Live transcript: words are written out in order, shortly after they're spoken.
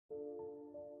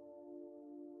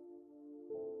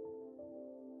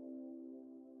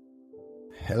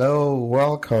Hello,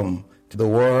 welcome to the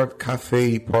Word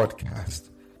Cafe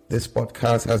podcast. This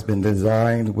podcast has been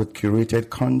designed with curated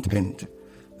content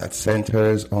that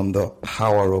centers on the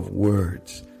power of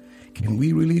words. Can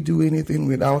we really do anything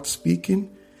without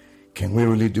speaking? Can we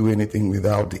really do anything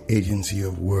without the agency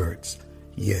of words?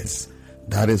 Yes,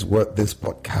 that is what this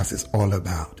podcast is all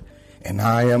about. And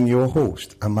I am your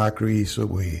host, Amakri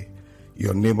Isoboye,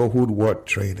 your neighborhood word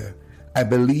trader. I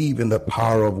believe in the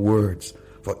power of words,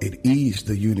 for it is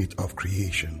the unit of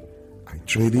creation. I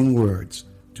trade in words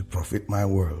to profit my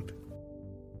world.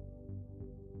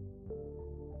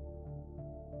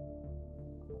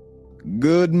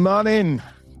 Good morning,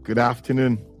 good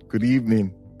afternoon, good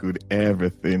evening, good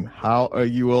everything. How are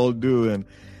you all doing?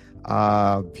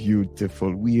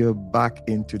 Beautiful. We are back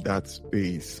into that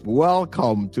space.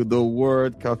 Welcome to the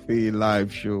Word Cafe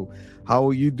live show. How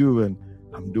are you doing?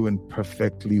 I'm doing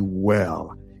perfectly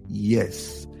well.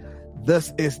 Yes.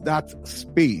 This is that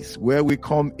space where we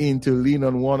come in to lean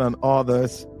on one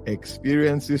another's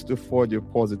experiences to forge a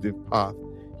positive path.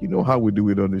 You know how we do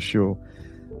it on the show.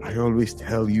 I always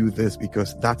tell you this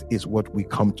because that is what we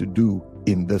come to do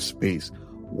in this space.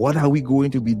 What are we going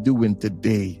to be doing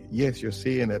today? Yes, you're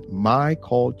saying it. My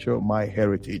culture, my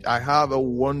heritage. I have a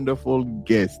wonderful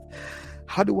guest.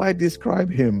 How do I describe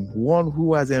him? One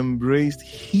who has embraced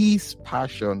his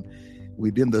passion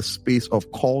within the space of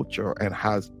culture and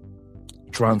has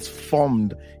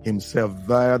transformed himself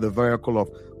via the vehicle of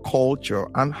culture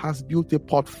and has built a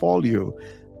portfolio.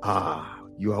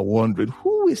 You are wondering,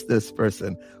 who is this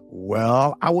person?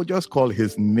 Well, I will just call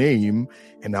his name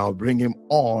and I'll bring him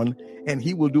on and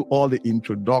he will do all the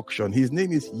introduction. His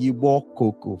name is Yibo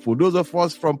Koko. For those of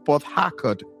us from Port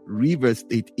Harcourt, Rivers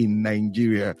State in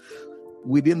Nigeria,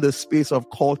 within the space of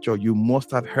culture, you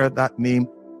must have heard that name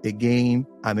again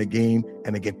and again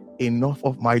and again. Enough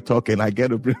of my talking. I get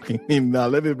to bring him in now.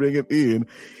 Let me bring him in.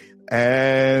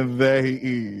 And there he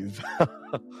is.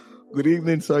 Good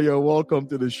evening, sir. You're welcome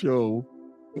to the show.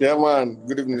 Yeah, man.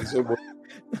 Good evening, sir.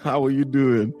 How are you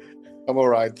doing? I'm all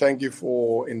right. Thank you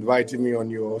for inviting me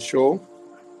on your show.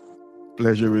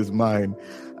 Pleasure is mine.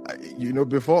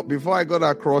 Before I got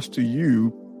across to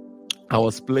you, I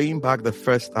was playing back the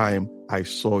first time I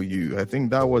saw you. I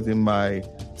think that was in my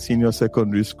senior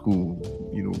secondary school,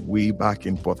 way back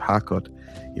in Port Harcourt,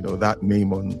 that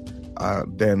name on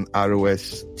then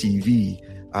ROS TV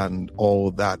and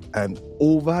all that. And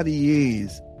over the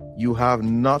years, you have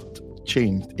not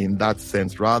changed in that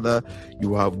sense. Rather,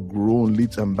 you have grown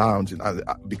leaps and bounds in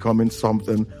becoming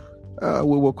something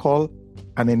we will call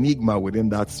an enigma within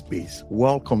that space.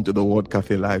 Welcome to the Word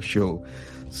Cafe live show.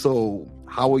 So,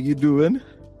 how are you doing?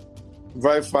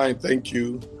 Very fine, thank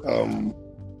you.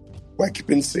 We're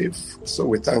keeping safe, so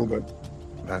we thank God.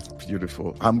 That's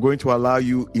beautiful. I'm going to allow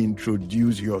you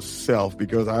introduce yourself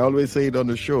because I always say it on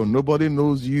the show, nobody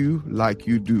knows you like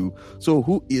you do. So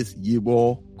who is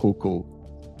Yibo Koko?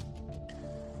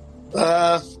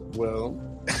 Well,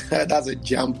 that's a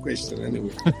jam question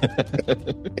anyway.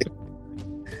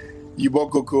 Yibo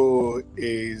Koko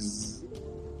is,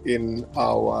 in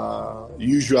our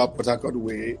usual Port Harcourt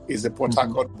way, is a Port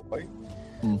Harcourt boy.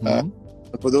 Mm-hmm.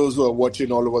 For those who are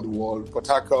watching all over the world, Port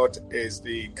Harcourt is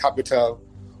the capital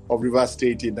of Rivers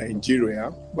State in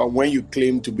Nigeria. But when you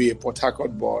claim to be a Port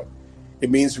Harcourt boy,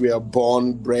 it means we are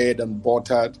born, bred, and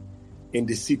buttered in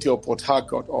the city of Port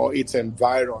Harcourt or its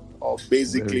environment. Or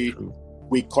basically,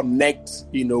 we connect,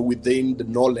 within the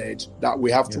knowledge that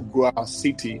we have to grow our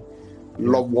city,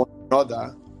 love one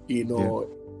another,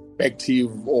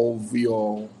 perspective of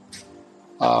your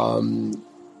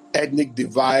ethnic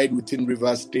divide within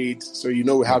Rivers State. So,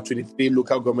 we have 23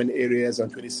 local government areas and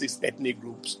 26 ethnic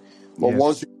groups. But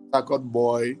once you're a Port Harcourt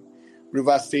boy,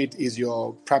 Rivers State is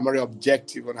your primary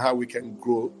objective on how we can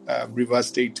grow Rivers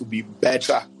State to be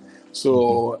better.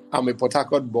 So I'm a Port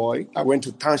Harcourt boy. I went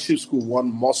to Township School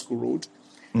 1 Moscow Road,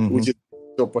 which is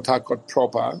Port Harcourt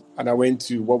proper. And I went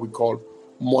to what we call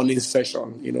morning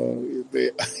session.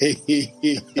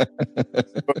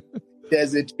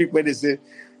 There's a trick where they say,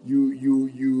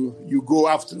 you go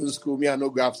afternoon school, me I not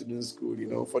go afternoon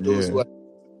school, for those who are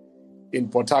in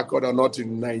Port Harcourt or not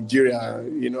in Nigeria,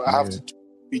 I have to speak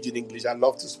Pidgin English. I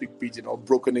love to speak Pidgin or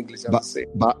broken English, as I say.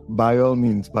 By all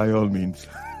means. So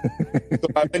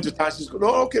I went to Township School.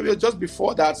 No, okay, well, just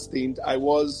before that stint, I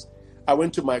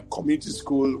went to my community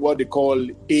school, what they call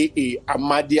AA,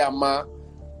 Amadiama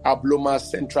Abloma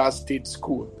Central State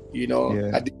School,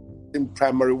 I did in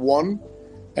primary 1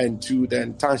 and 2,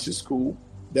 then Township School,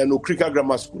 then Okrika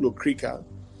Grammar School, Okrika.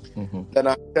 Then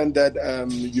I attended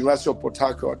University of Port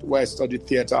Harcourt, where I studied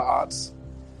theatre arts,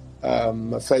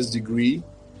 my first degree,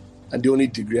 and the only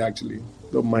degree actually,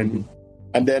 don't mind me.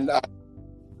 And then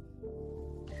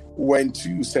went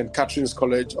to St. Catherine's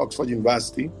College, Oxford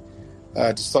University,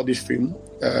 to study film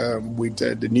with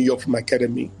the New York Film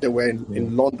Academy. They were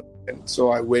in London. And so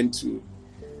I went to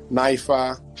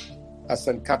NIFA at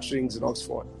St. Catherine's in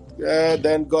Oxford.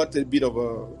 Then got a bit of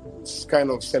a kind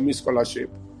of semi-scholarship,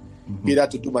 either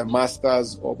to do my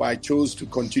master's but I chose to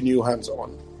continue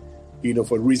hands-on,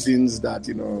 for reasons that,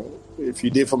 if you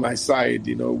did from my side,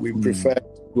 we prefer to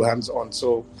do hands-on.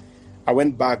 So I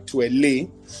went back to LA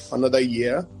another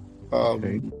year.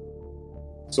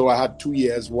 So I had 2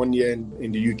 years, 1 year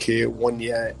in the UK, 1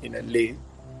 year in LA.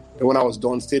 And when I was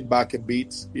done, stayed back a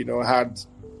bit, had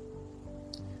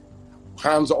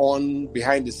hands-on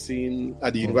behind the scene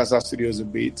at the Universal Studios a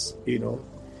bit,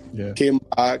 Came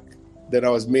back. Then I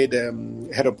was made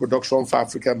head of production for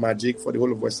Africa Magic for the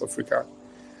whole of West Africa.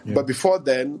 Yeah. But before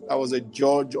then, I was a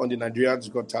judge on the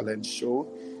Nigerians Got Talent show.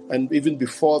 And even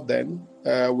before then,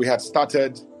 we had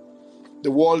started,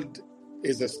 the world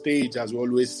is a stage, as we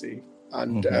always say.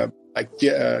 And like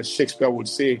Shakespeare would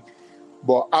say,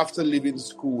 but after leaving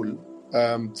school,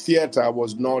 theater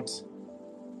was not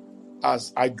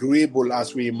as agreeable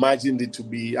as we imagined it to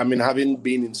be. I mean, having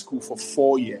been in school for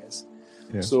 4 years.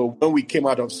 Yeah. So when we came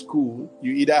out of school,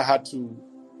 you either had to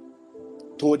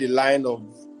toe the line of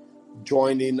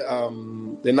joining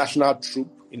the national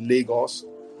troupe in Lagos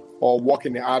or work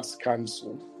in the Arts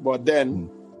Council. But then,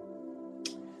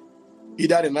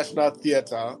 either the National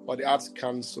Theatre or the Arts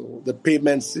Council, the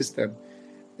payment system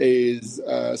is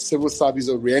civil service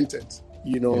oriented.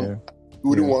 You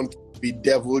wouldn't want to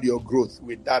bedevil your growth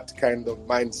with that kind of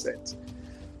mindset.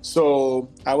 So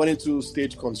I went into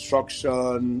stage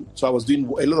construction. So I was doing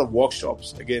a lot of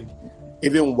workshops, again,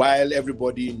 even while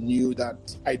everybody knew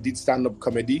that I did stand-up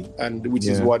comedy, and which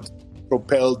is what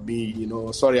propelled me,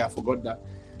 sorry, I forgot that.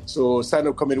 So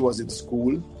stand-up comedy was in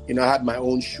school. I had my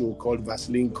own show called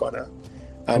Vaseline Corner.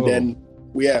 And then,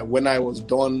 when I was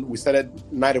done, we started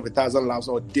Night of 1,000 Laughs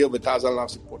or Day of 1,000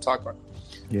 Laughs in Port Harcourt.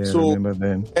 Yeah, so I remember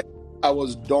then. I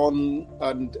was done,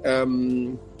 and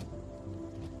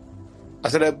I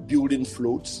started building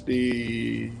floats.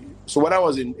 So when I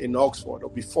was in Oxford, or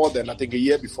before then, I think a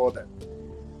year before then,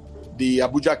 the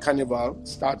Abuja Carnival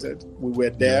started. We were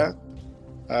there.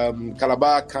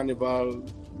 Calabar Carnival,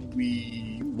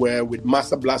 we were with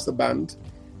Master Blaster Band,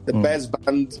 the best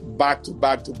band back to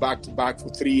back for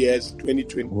 3 years,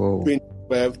 2020,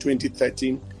 2012,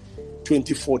 2013,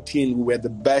 2014, we were the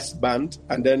best band.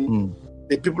 And then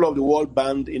the People of the World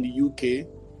Band in the UK,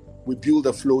 we built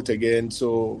a float again.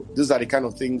 So these are the kind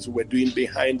of things we're doing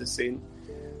behind the scene.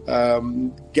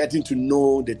 Getting to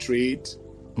know the trade,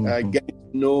 getting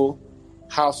to know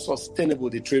how sustainable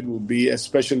the trade will be,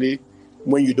 especially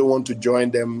when you don't want to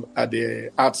join them at the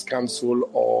Arts Council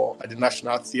or at the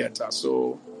National Theatre.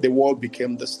 So the world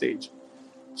became the stage.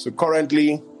 So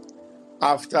currently,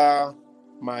 after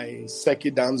my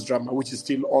Seki dance drama, which is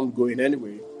still ongoing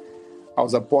anyway, I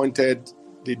was appointed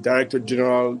the Director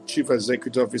General, Chief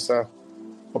Executive Officer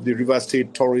of the River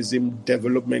State Tourism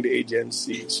Development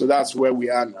Agency. So that's where we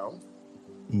are now.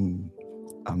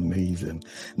 Amazing.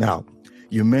 Now,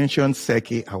 you mentioned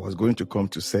Seki. I was going to come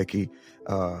to Seki.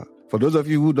 For those of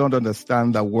you who don't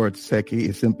understand the word Seki,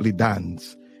 it's simply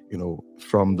dance,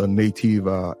 from the native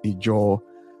Ijaw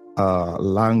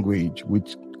language,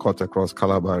 which cuts across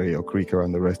Kalabari or Krika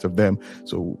and the rest of them.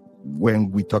 So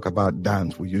when we talk about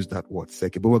dance, we use that word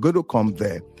Seki. But we're going to come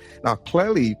there. Now,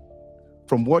 clearly,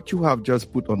 from what you have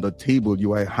just put on the table,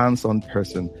 you are a hands-on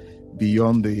person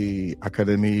beyond the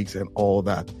academics and all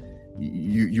that.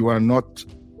 You are not,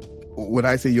 when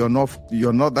I say you're not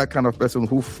that kind of person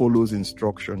who follows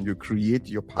instruction. You create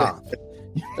your path.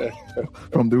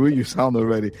 From the way you sound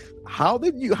already. How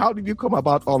did you come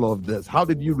about all of this? How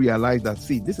did you realize that,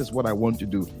 see, this is what I want to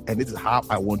do and this is how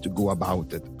I want to go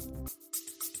about it?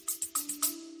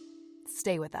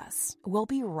 Stay with us. We'll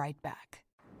be right back.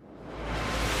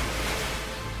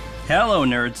 Hello,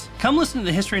 nerds. Come listen to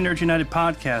the History Nerds United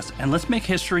podcast and let's make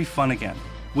history fun again.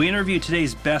 We interview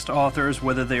today's best authors,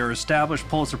 whether they are established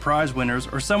Pulitzer Prize winners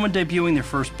or someone debuting their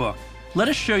first book. Let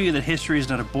us show you that history is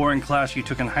not a boring class you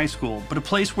took in high school, but a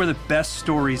place where the best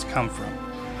stories come from.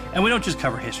 And we don't just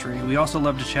cover history, we also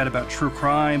love to chat about true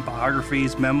crime,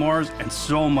 biographies, memoirs, and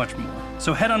so much more.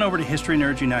 So head on over to History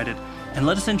Nerds United and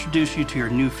let us introduce you to your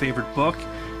new favorite book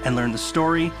and learn the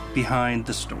story behind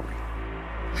the story.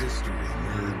 History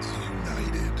Nerds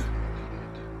United.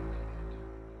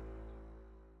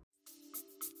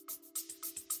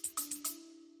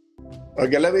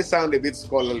 Okay, let me sound a bit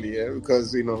scholarly here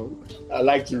because, I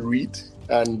like to read.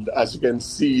 And as you can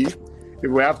see, if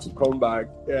we have to come back,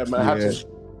 I have to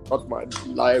shut my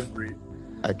library.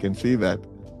 I can see that.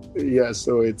 Yeah,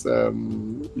 so it's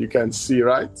you can see,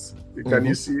 right? Can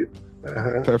you see it?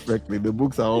 Perfectly. The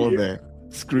books are all there,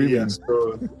 screaming. Yeah,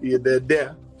 so they're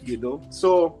there,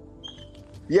 So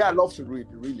yeah, I love to read,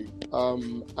 really.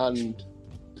 And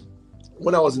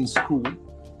when I was in school,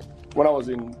 when I was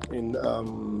in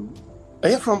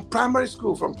from primary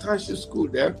school, from township school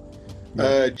there,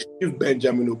 Chief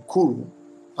Benjamin Okuru,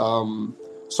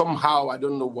 somehow, I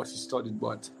don't know what he studied,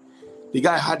 but the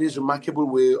guy had this remarkable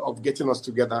way of getting us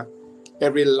together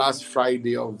every last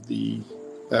Friday of the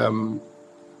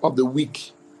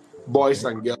week, boys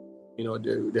and girls,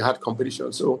 they had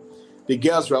competition. So the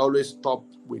girls were always top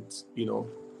with,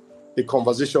 the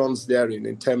conversations therein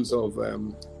in terms of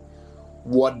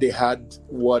what they had,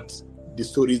 what the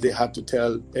stories they had to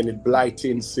tell, any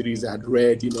blighting series I had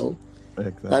read,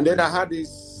 Exactly. And then I had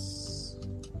this,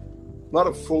 not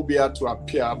a phobia to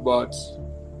appear, but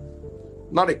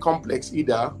not a complex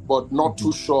either, but not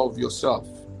too sure of yourself,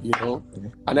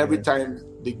 And every time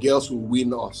the girls will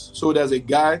win us. So there's a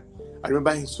guy, I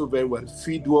remember him so very well,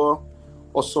 Fidwo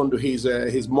Osondo.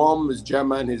 His mom is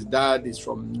German, his dad is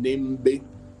from Nimbe,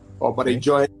 but they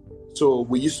joined. So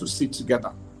we used to sit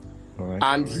together.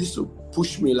 And he used to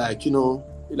push me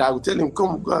I would tell him,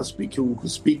 come, go and speak. He could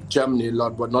speak German a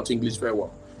lot, but not English very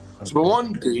well. So but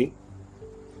one day,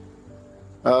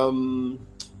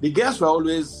 the girls were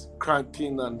always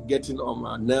cranking and getting on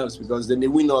my nerves because then they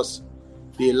win us,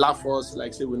 they laugh us,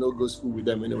 say we don't go to school with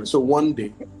them anyway. So one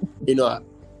day,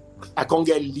 I can't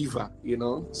get liver,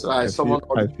 So I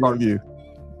feel you.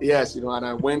 Yes, and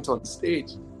I went on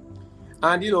stage.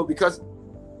 And, because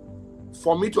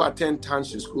for me to attend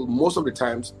township school, most of the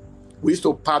times, we used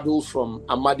to paddle from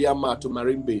Amadiama to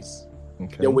Marine Base.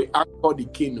 Then we anchor the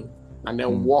canoe and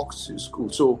then walk to school.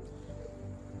 So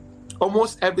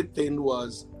almost everything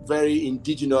was very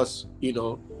indigenous,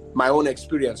 my own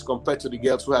experience compared to the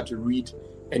girls who had to read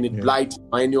any Blight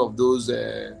or any of those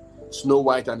Snow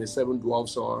White and the Seven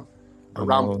Dwarfs or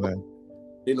Ram.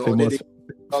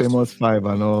 Famous Five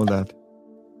and all that.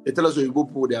 They tell us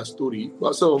their story.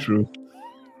 True.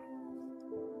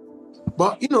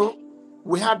 But,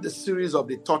 we had the series of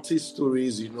the tortoise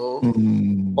stories, or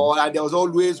there was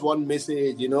always one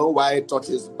message, why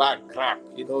tortoise back crack,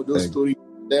 those stories.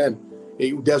 Then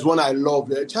there's one I love.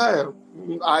 There's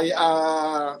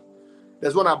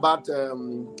one about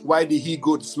why the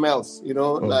he-goat smells,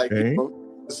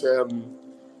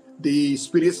 the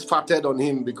spirits farted on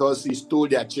him because he stole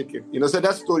their chicken. So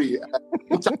that story,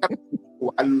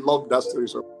 I love that story.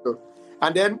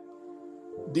 And then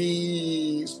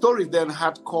the stories then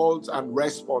had calls and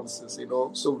responses,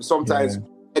 So sometimes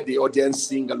the audience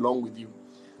sing along with you.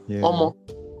 Yeah. Almost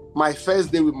my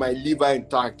first day with my liver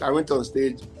intact, I went on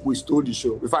stage, we stole the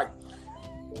show. In fact,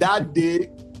 that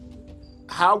day,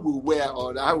 how we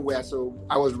were, so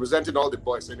I was representing all the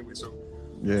boys anyway. So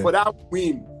for that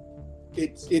win,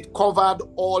 it covered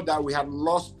all that we had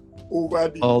lost over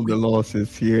the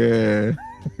losses, yeah.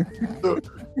 So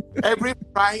every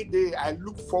Friday, I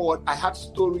look forward. I had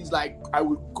stories I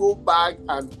would go back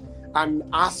and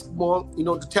ask more,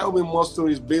 to tell me more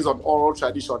stories based on oral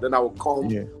tradition. Then I would come.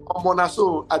 Yeah.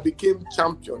 So I became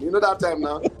champion. That time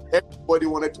now, everybody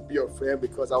wanted to be your friend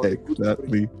because I was a good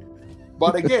story.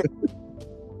 But again,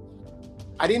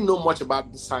 I didn't know much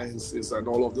about the sciences and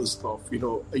all of those stuff.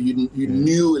 You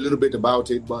knew a little bit about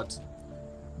it, but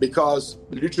because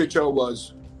literature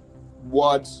was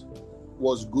what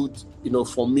was good,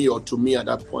 for me or to me at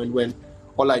that point when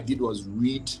all I did was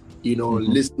read,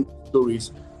 listen to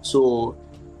stories. So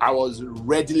I was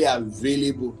readily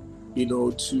available,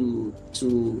 to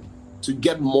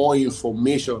get more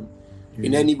information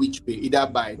in any which way, either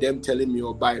by them telling me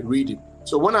or by reading.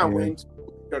 So when I went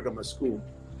to grammar school,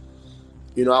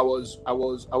 I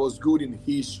was good in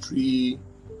history,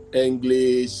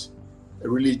 English,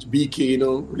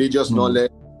 religious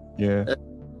knowledge. Yeah.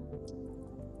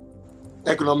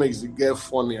 Economics get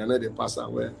funny, I know they pass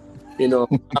away.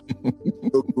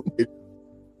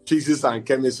 Physics and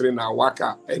chemistry now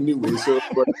waka anyway. So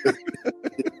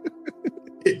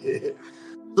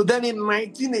then in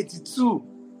 1982,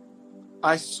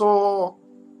 I saw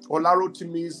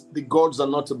Olarotimi's The Gods Are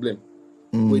Not to Blame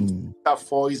with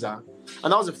Foiza.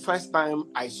 And that was the first time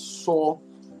I saw,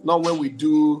 not when we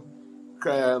do,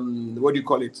 what do you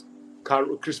call it?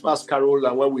 Christmas Carol,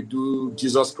 and when we do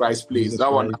Jesus Christ Plays.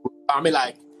 That one,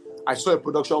 I saw a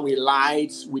production with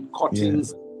lights, with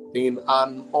curtains, and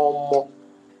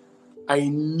I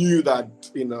knew that,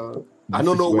 I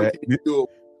don't know what to do.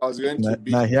 I was going to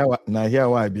be. Now here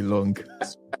where I belong.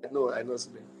 I know.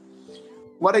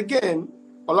 But again,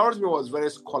 Olarotimi was very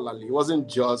scholarly. It wasn't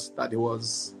just that he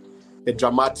was a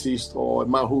dramatist or a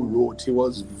man who wrote. He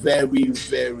was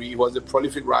he was a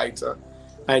prolific writer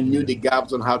and knew the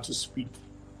gaps on how to speak,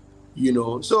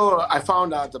 So I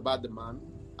found out about the man.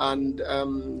 And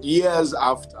years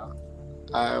after,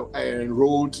 I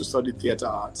enrolled to study theater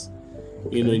arts,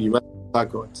 in University of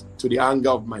Port Harcourt, to the anger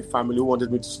of my family who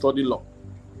wanted me to study law.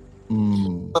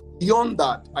 But beyond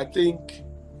that, I think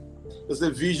there's a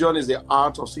vision, is the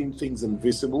art of seeing things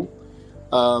invisible.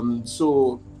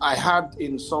 So I had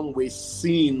in some way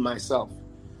seen myself,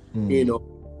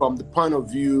 from the point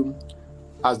of view,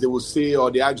 as they will say,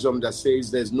 or the axiom that says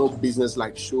there's no business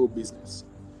like show business.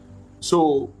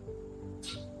 So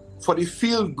for the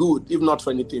feel good, if not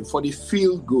for anything, for the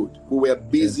feel good, we were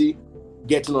busy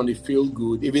getting on the feel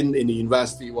good. Even in the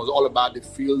university, it was all about the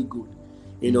feel good.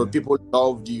 People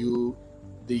loved you,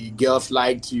 the girls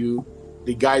liked you,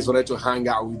 the guys wanted to hang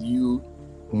out with you.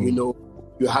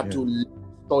 You had to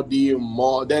study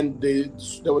more. Then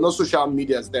there were no social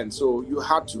medias then, so you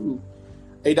had to,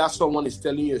 either someone is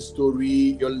telling you a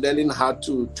story, you're learning how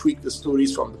to tweak the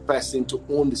stories from the person to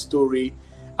own the story,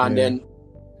 and then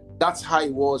that's how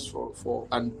it was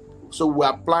and so we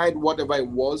applied whatever it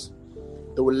was.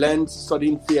 They will learn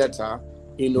studying theater,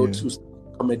 to study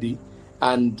comedy,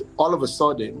 and all of a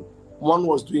sudden, one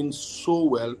was doing so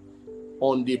well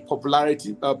on the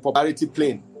popularity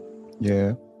plane.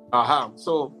 Yeah.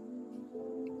 So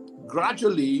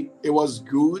gradually, it was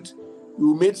good.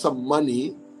 We made some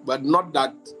money, but not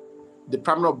that the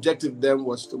primary objective then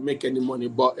was to make any money,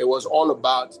 but it was all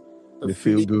about the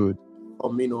feel good.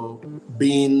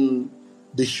 Being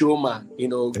the showman,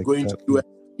 going to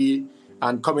USC,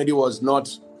 and comedy was not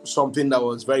something that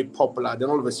was very popular. Then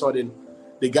all of a sudden,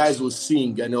 the guys would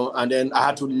sing, and then I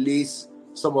had to lace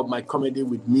some of my comedy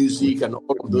with music and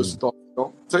all of those stuff.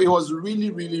 So it was really,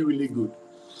 really, really good.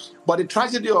 But the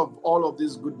tragedy of all of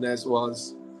this goodness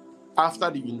was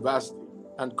after the university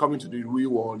and coming to the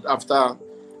real world, after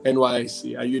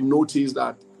NYSC, and you notice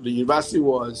that the university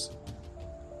was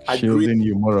shielding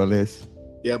you more or less.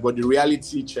 Yeah, but the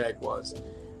reality check was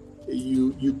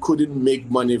you couldn't make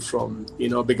money from,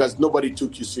 because nobody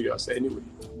took you serious anyway.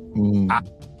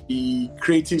 The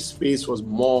creative space was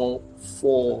more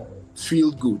for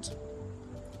feel good.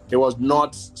 It was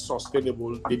not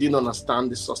sustainable. They didn't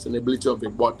understand the sustainability of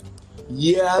it. But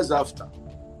years after,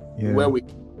 where we,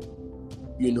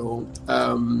 in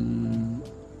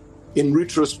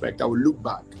retrospect, I will look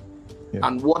back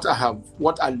and what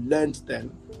I learned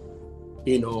then,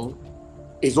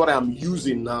 is what I'm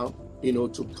using now,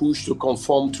 to push, to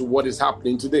conform to what is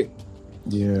happening today.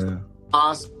 Yeah.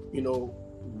 Ask,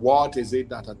 what is it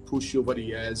that had pushed you over the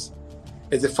years?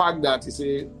 It's the fact that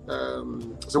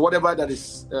so whatever that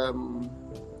is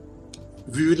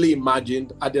vividly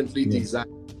imagined, ardently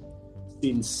designed,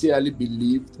 sincerely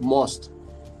believed, must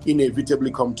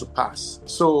inevitably come to pass.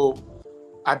 So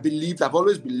I've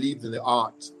always believed in the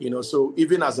art, so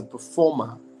even as a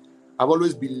performer, I've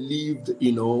always believed,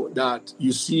 that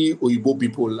you see Yibo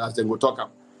people as they go talk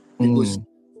up. You go see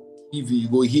TV, you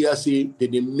go hear say that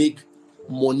they make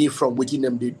money from within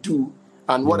them they do,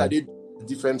 and what are they doing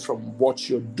different from what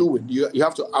you're doing? You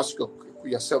have to ask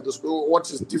yourself this: what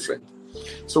is different?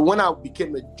 So when I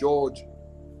became a judge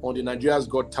on the Nigeria's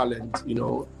Got Talent,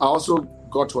 I also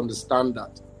got to understand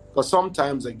that, because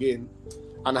sometimes again,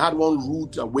 and I had one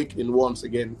rude awakening once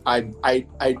again. I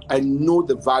know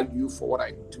the value for what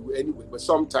I do anyway, but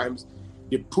sometimes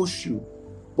they push you.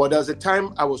 But there's a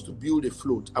time I was to build a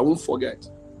float. I won't forget.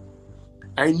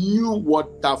 I knew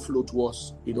what that float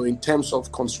was, in terms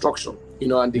of construction,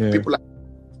 and the people.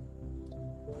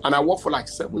 And I worked for like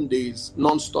 7 days,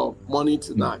 non-stop, morning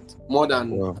to night, more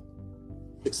than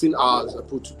 16 hours I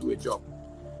put to do a job.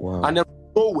 Wow. And then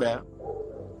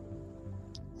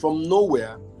from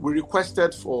nowhere, we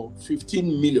requested for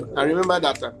 15 million. I remember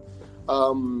that time.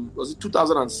 Was it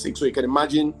 2006? So you can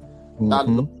imagine that.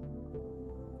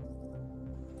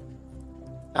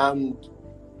 And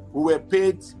we were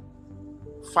paid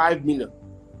 5 million.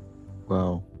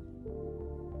 Wow.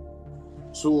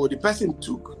 So the person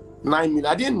took 9 million.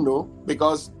 I didn't know,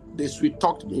 because they sweet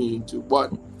talked me into,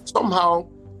 but somehow,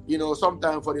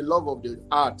 sometimes for the love of the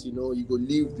art, you go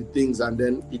leave the things, and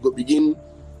then you go begin.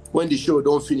 When the show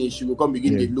don't finish, you will come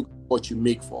begin to look at what you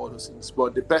make for all those things.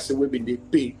 But the person will be they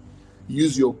pay,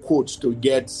 use your quotes to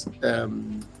get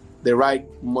the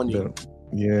right money.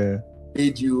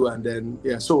 Paid you, and then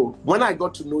So when I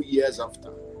got to know years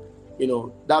after,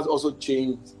 that also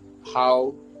changed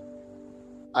how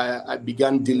I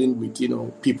began dealing with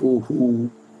people who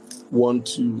want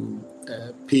to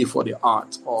pay for the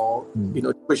art, or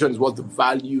the question is what's the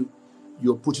value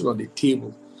you're putting on the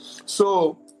table.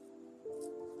 So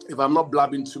if I'm not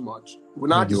blabbing too much,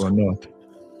 you are not.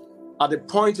 At a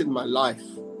point in my life,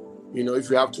 if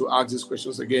you have to ask these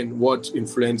questions again, what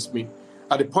influenced me?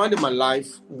 At a point in my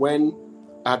life when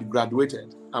I had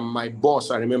graduated, and my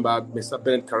boss, I remember Mr.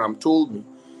 Bennett Karam, told me,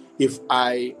 if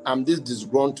I am this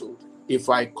disgruntled, if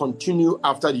I continue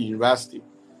after the university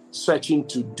searching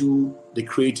to do the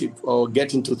creative or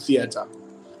get into theater,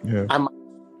 I might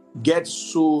get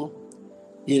so,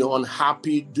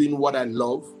 unhappy doing what I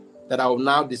love that I will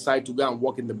now decide to go and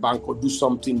work in the bank or do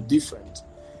something different.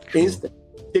 Instead,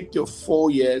 take your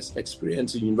 4 years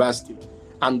experience in university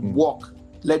and work.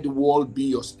 Let the world be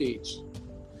your stage.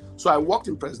 So I worked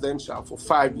in presidential for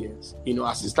 5 years,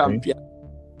 assistant piano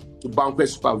to banquet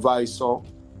supervisor.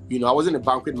 I wasn't a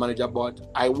banquet manager, but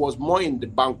I was more in the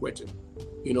banqueting,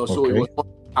 so it was more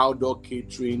outdoor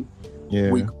catering,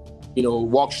 with,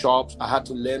 workshops. I had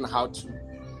to learn how to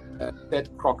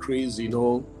set crockeries,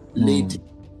 lady,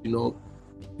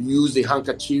 use the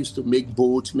handkerchiefs to make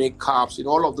boats, make cups,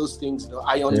 all of those things,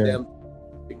 iron them.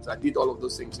 Things. I did all of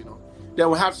those things, Then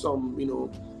we had some,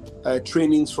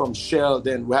 trainings from Shell.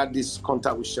 Then we had this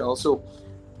contact with Shell. So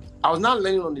I was now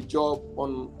learning on the job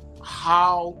on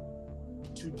how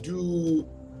to do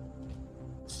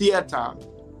theater,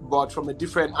 but from a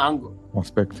different angle.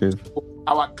 Perspective.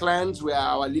 Our clients were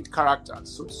our lead characters,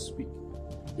 so to speak.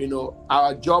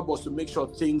 Our job was to make sure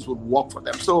things would work for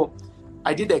them. So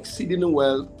I did exceedingly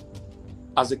well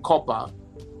as a copper,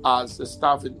 as a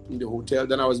staff in the hotel.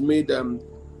 Then I was made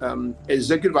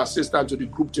executive assistant to the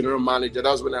group general manager.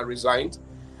 That was when I resigned.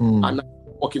 And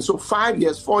working. So 5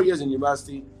 years, 4 years in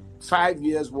university, 5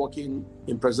 years working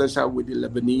in presidential with the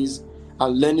Lebanese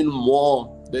and learning more.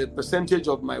 The percentage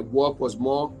of my work was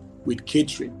more with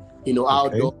catering,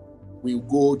 outdoor. We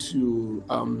go to,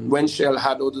 when Shell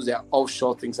had all those their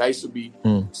offshore things, I used to be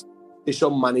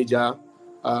station manager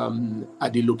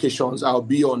at the locations. I'll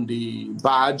be on the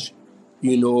barge,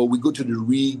 we go to the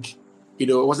rig.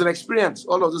 It was an experience.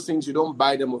 All of those things, you don't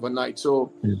buy them overnight.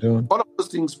 So all of those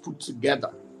things put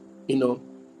together,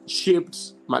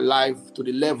 shaped my life to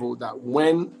the level that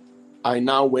when I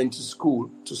now went to school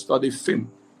to study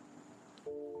film,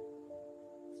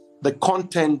 the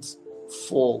content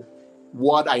for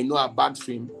what I know about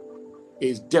film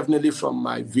is definitely from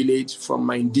my village, from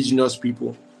my indigenous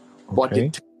people. But the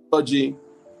technology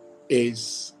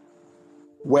is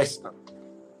Western.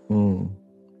 From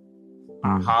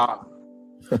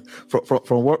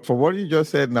what you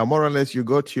just said now, more or less, you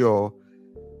got your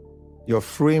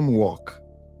framework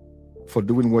for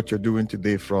doing what you're doing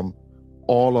today from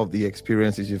all of the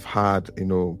experiences you've had,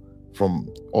 from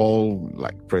all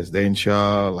like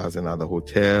presidential, as in at the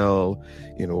hotel,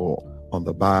 on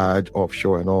the barge,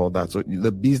 offshore and all that. So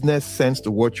the business sense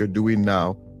to what you're doing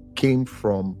now came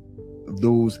from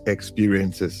those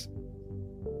experiences.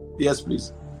 Yes,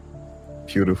 please.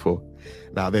 Beautiful.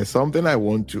 Now, there's something I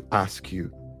want to ask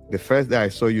you. The first day I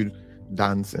saw you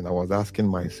dancing, I was asking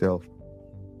myself,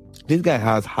 this guy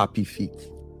has happy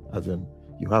feet, as in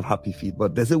you have happy feet,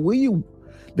 but there's a way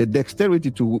the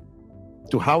dexterity to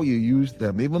how you use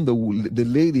them. Even the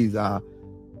ladies are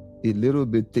a little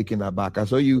bit taken aback. I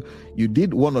saw you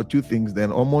did one or two things, then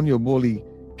Omoni Oboli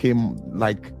came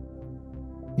like,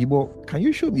 Yibo, can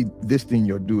you show me this thing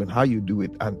you're doing, how you do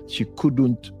it? And she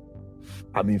couldn't,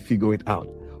 figure it out.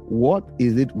 What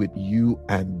is it with you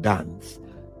and dance?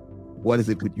 What is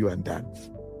it with you and dance?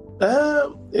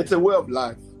 It's a way of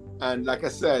life. And like I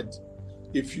said,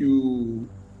 the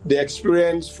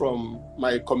experience from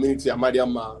my community,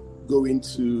 Amadiama, going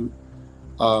to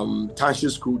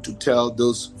Township School to tell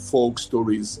those folk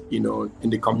stories, in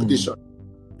the competition.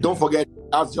 Don't forget,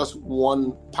 that's just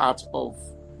one part of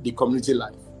the community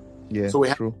life. Yeah, so we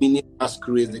have mini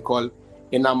masquerades they call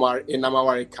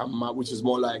Enamawari Kama, which is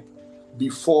more like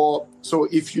before. So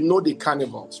if you know the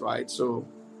carnivals, right? So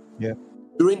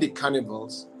during the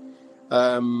carnivals, they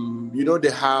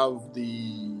have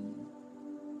the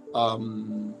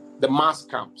mass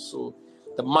camps. So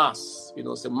the mass,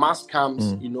 so mass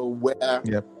camps, where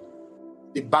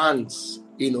the bands,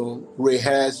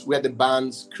 rehearse, where the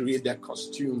bands create their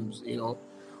costumes,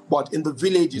 But in the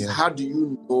villages, how do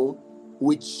you know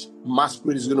which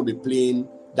masquerade is going to be playing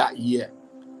that year?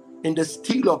 In the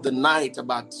still of the night,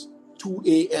 about 2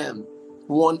 a.m.,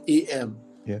 1 a.m.,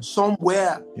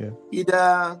 somewhere,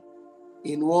 either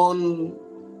in one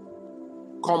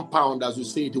compound, as we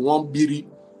say, in one biri,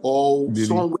 or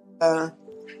somewhere,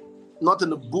 not in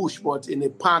the bush, but in a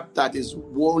park that is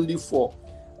only for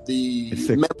the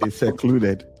it's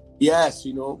secluded. Yes,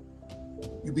 you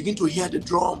begin to hear the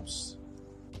drums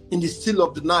in the still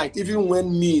of the night. Even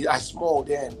when I small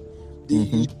then,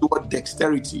 the word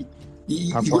dexterity.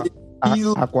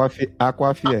 feel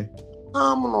Aquafia.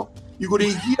 You go to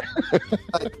hear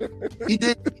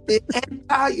they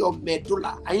enter your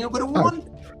medulla, and you're going to wonder.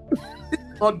 This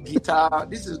is not guitar.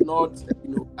 This is not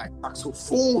like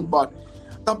saxophone, but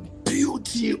the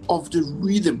beauty of the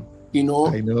rhythm. I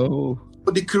know.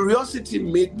 But the curiosity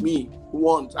made me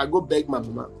want. I go beg my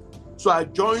mama, so I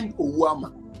joined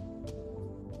Owama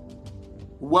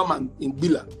in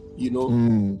Bila.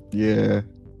 Yeah.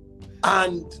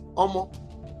 And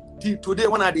till today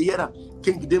when I hear that,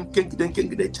 king them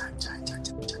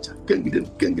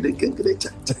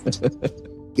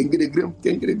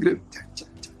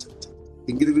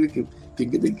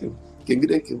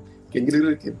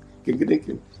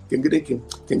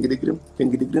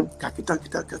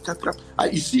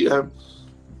you see,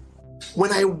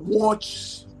 when I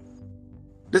watch,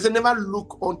 there's a never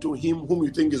look unto him whom you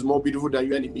think is more beautiful than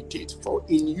you and imitate. For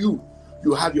in you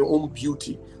have your own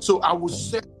beauty. So I will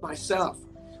set myself,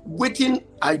 waiting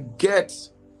I get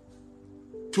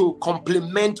to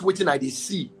complement waiting I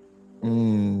see.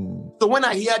 So when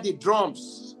I hear the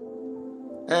drums,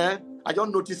 I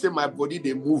don't notice in my body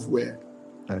they move well.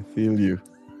 I feel you.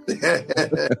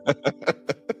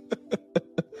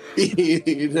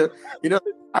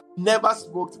 I've never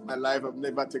smoked in my life. I've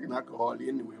never taken alcohol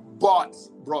anyway. But,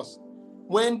 bros,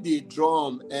 when the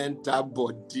drum enter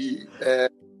body,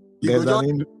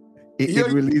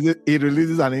 it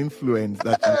releases an influence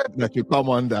that you come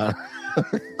under.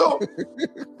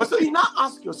 So you now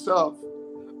ask yourself,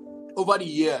 over the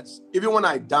years, even when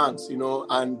I dance,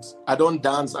 and I don't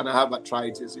dance and I have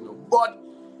arthritis, but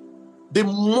the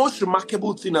most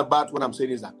remarkable thing about what I'm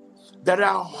saying is that there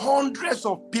are hundreds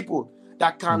of people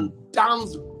that can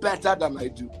dance better than I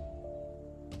do.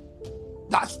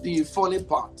 That's the funny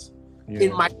part. Yeah.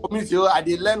 In my community, I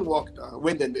did learn work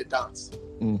when then they dance.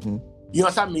 Mm-hmm. You know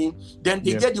what I mean? Then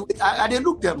they get the way, they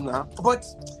look them now. But,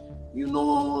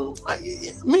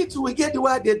 me too, we get the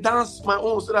way they dance my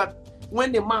own, so that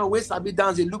when the man waits to be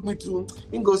dance, they look me too,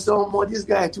 and go, this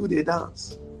guy too, they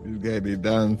dance. This guy, they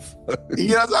dance.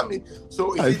 You know what I mean?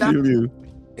 So I feel you.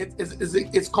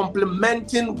 It's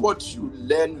complementing what you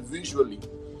learn visually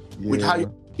with how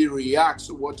you react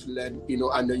to what you learn,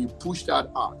 and then you push that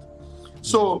out.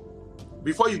 So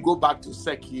before you go back to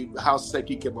Seki, how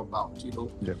Seki came about,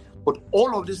 but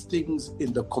all of these things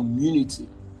in the community,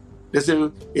 there's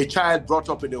a child brought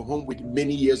up in a home with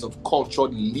many years of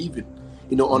cultured living,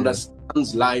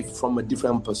 understands life from a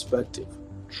different perspective.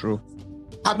 True.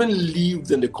 Having lived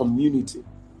in the community,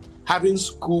 having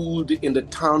schooled in the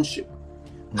township,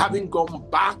 having gone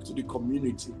back to the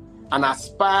community and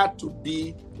aspired to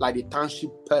be like the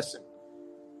township person,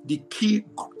 the key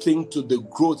thing to the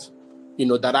growth,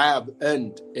 that I have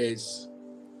earned is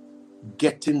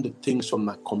getting the things from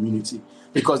my community,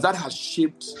 because that has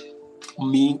shaped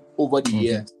me over the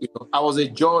years. I was a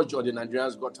judge on the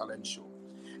Nigerians Got Talent show.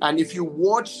 And if you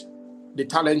watch the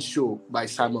talent show by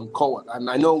Simon Cowell, and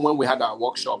I know when we had our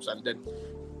workshops, and then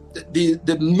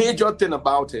the major thing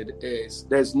about it is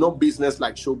there's no business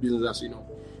like show business,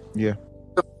 Yeah.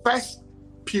 The first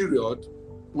period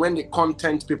when the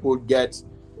content people get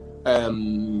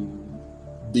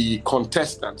the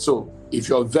contestant. So if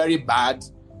you're very bad,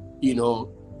 you're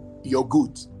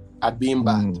good at being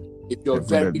bad. If you're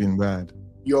very being bad,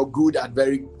 you're good at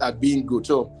being good.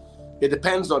 So it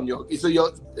depends on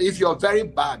if you're very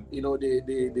bad,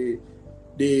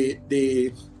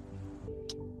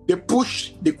 they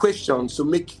push the questions to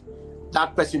make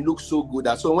that person look so good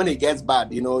that so when it gets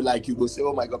bad, like you go say,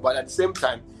 oh my God, but at the same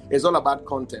time, it's all about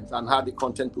content and how the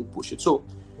content will push it. So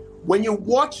when you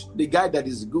watch the guy that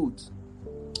is good,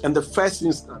 in the first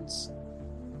instance,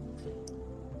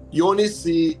 you only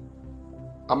see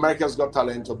America's Got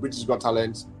Talent or British Got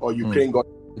Talent or Ukraine Got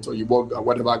Talent or Yibo or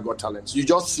whatever Got Talent. You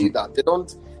just see that. They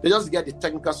just get the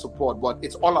technical support, but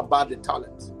it's all about the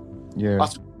talent. Yeah.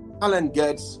 But talent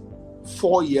gets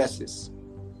 4 yeses,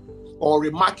 or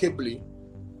remarkably,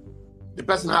 the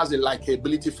person has a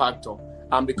likability factor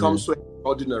and becomes so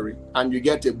extraordinary, and you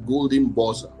get a golden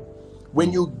buzzer.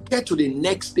 When you get to the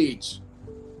next stage,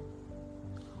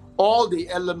 all the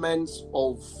elements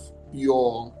of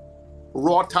your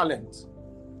raw talent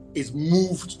is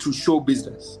moved to show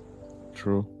business.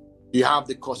 True. You have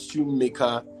the costume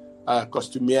maker,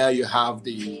 costumier, you have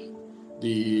the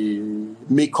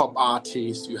makeup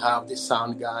artist, you have the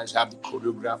sound guys, you have the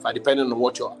choreographer, depending on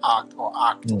what your act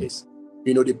is.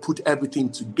 They put everything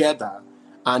together,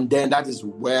 and then that is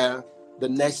where the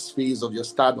next phase of your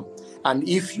stardom. And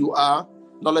if you are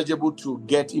knowledgeable to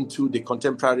get into the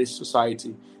contemporary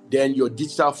society, then your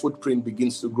digital footprint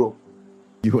begins to grow.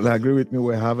 You will agree with me,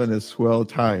 we're having a swell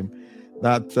time.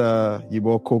 That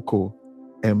Yibo Koko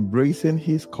embracing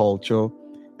his culture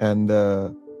and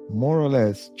more or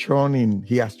less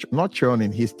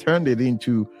he's turned it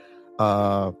into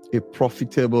a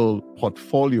profitable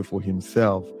portfolio for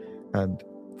himself. And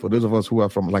for those of us who are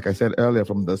from, like I said earlier,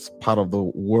 from this part of the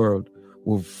world,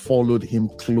 who've followed him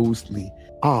closely.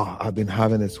 I've been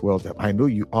having this wealth. I know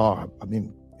you are. I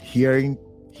mean, hearing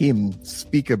him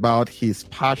speak about his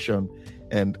passion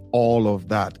and all of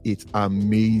that, it's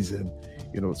amazing.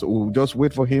 So we'll just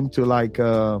wait for him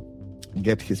to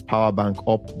get his power bank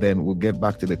up, then we'll get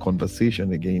back to the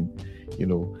conversation again.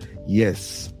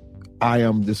 Yes, I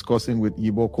am discussing with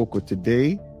Yibo Koko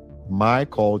today, my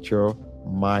culture,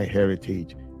 my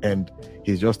heritage. And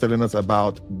he's just telling us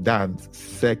about dance,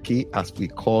 Seki, as we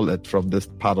call it from this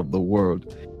part of the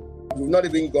world. We've not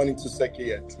even gone into Seki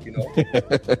yet,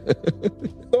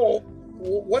 So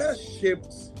what has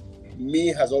shaped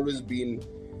me has always been,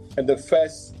 in the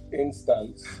first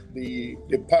instance, the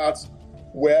part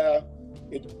where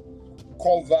it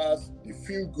covers the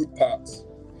feel-good parts.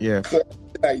 Yeah. So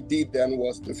what I did then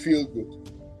was the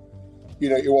feel-good.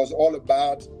 It was all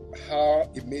about how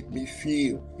it made me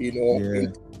feel,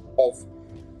 of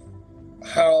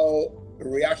how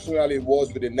reactionary it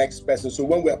was with the next person. So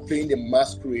when we are playing the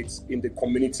masquerades in the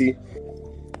community,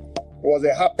 it was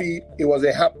a happy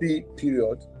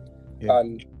period. Yeah.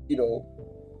 And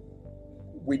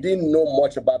we didn't know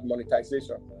much about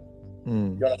monetization.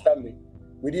 You understand me?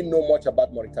 We didn't know much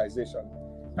about monetization.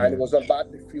 And it was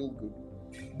about the feel good.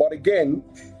 But again,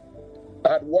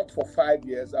 I had worked for 5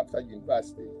 years after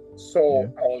university.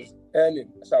 So I was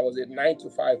earning. So I was a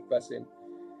 9-to-5 person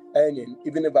earning,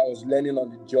 even if I was learning on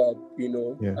the job,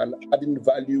 and adding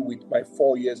value with my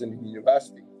 4 years in the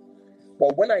university.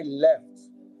 But when I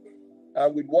left,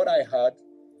 and with what I had,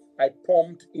 I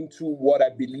pumped into what I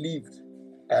believed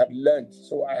I had learned.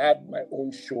 So I had my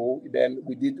own show. Then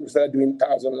we started doing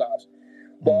 1,000 Laughs.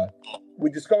 But we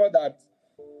discovered that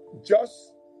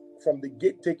just from the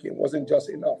gate taking wasn't just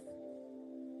enough.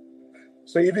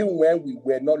 So even when we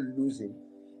were not losing,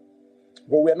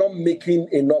 but we're not making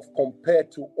enough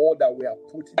compared to all that we have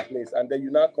put in place. And then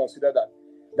you now consider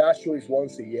that show is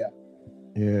once a year.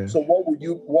 Yeah. So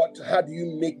how do you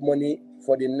make money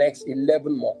for the next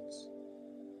 11 months?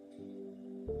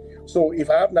 So if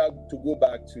I have now to go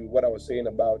back to what I was saying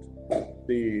about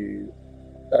the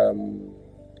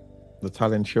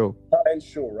talent show. Talent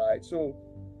show, right? So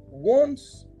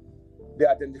once they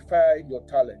identify your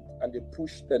talent and they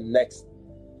push the next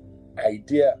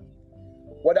idea,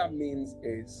 what that means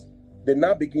is they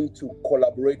now begin to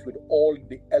collaborate with all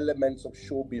the elements of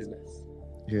show business.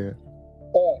 Yeah.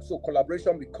 So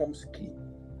collaboration becomes key.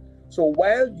 So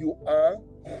while you are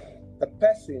the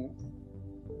person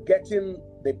getting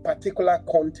the particular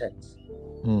content,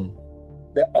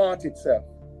 the art itself,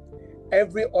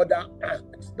 every other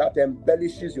act that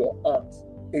embellishes your art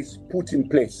is put in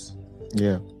place.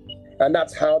 Yeah. And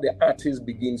that's how the artist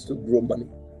begins to grow money.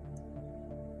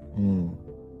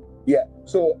 Yeah.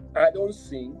 So I don't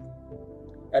sing.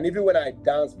 And even when I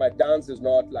dance, my dance is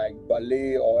not like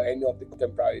ballet or any of the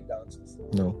contemporary dances.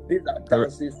 No. These are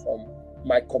dances from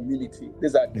my community.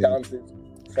 These are dances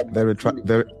from very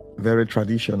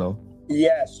traditional.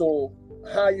 Yeah. So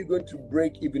how are you going to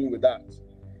break even with that?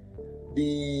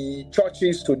 The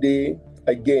churches today,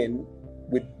 again,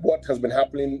 with what has been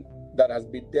happening that has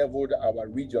bedeviled our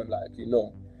region,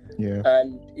 Yeah.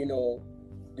 And,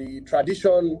 the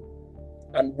tradition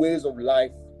and ways of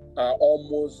life are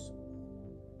almost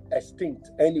extinct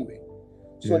anyway.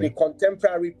 So the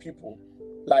contemporary people,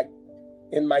 like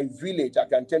in my village, I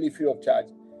can tell you free of charge,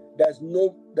 there's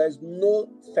no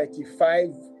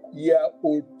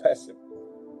 35-year-old person.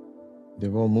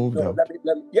 They've all moved out.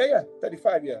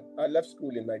 35 years. I left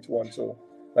school in 91, so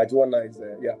 91 is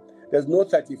there. Yeah. There's no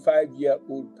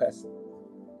 35-year-old person.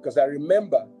 Because I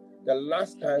remember the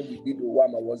last time we did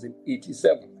Owama was in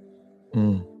 87.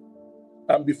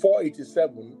 And before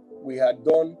 87, we had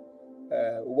done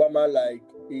Owama like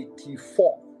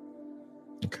 84.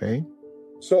 Okay.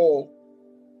 So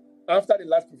after the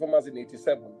last performance in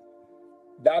 87,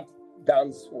 that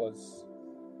dance was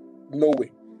no way.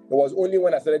 It was only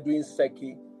when I started doing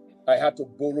Seki, I had to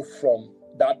borrow from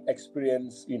that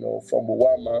experience, from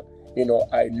Owama.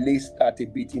 I laced that a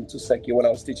bit into Seki when I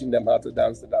was teaching them how to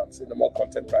dance the dance in a more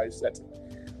contemporary setting.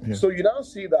 Yeah. So you now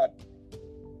see that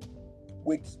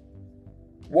with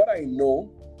what I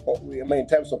know, in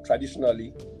terms of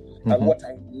traditionally, and what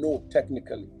I know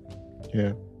technically,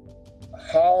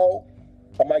 how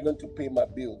am I going to pay my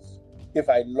bills if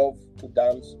I love to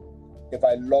dance, if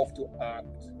I love to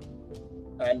act,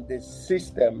 and the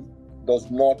system does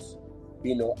not,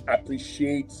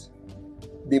 appreciate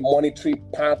the monetary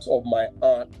part of my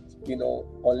art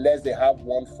unless they have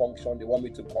one function, they want me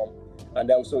to come. And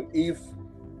also, if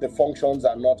the functions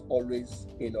are not always,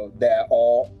 there,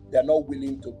 or they're not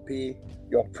willing to pay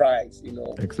your price,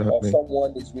 exactly. Or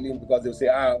someone is willing, because they'll say,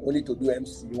 only to do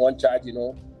MC, you want charge,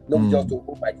 not just to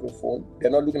hold microphone.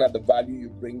 They're not looking at the value you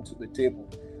bring to the table.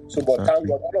 So, but thank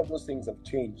God, all of those things have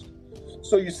changed.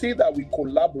 So you see that with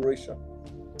collaboration,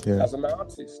 as an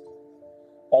artist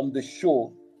on the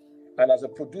show, and as a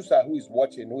producer who is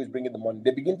watching, who is bringing the money,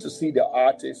 they begin to see the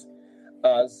artist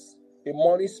as a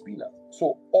money spinner.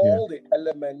 So all the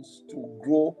elements to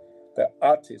grow the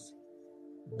artist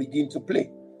begin to play.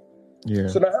 Yeah.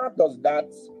 So now how does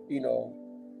that,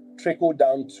 trickle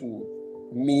down to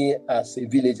me as a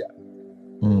villager?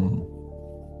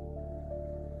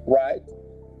 Right?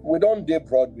 We don't do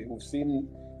Broadway. We've seen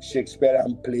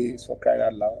Shakespearean plays, for crying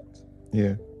out loud.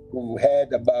 Yeah. We've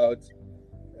heard about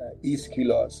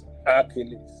Aeschylus,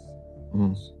 Achilles,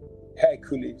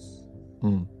 Hercules,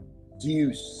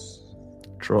 Zeus,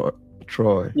 Troy,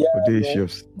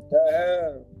 Odysseus.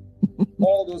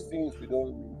 All those things we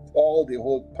don't read. All the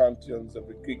whole pantheons of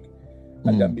the Greek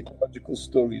and their mythological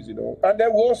stories, And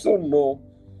then we also know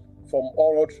from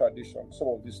oral tradition some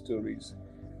of these stories,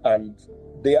 and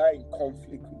they are in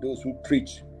conflict with those who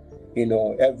preach,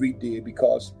 every day,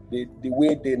 because the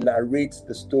way they narrate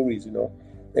the stories,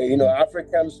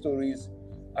 African stories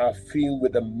are filled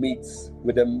with the myths,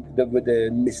 with the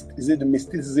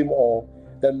mysticism, or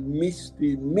the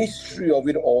mystery of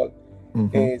it all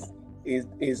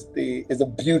is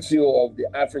the beauty of the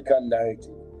African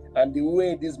narrative. And the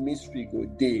way this mystery go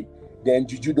then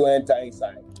juju don't enter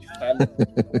inside. And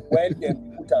when they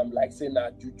put them like saying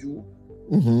that juju,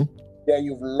 then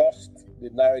you've lost the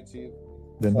narrative.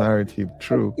 The narrative,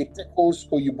 true. It tickles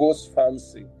Oyibo's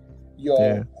fancy.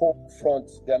 Your home front,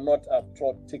 they're not at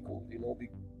all tickled,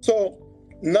 So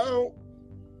now,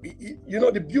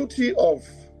 the beauty of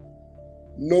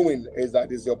knowing is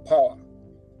that it's your power.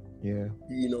 Yeah.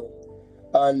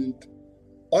 And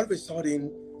all of a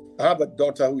sudden, I have a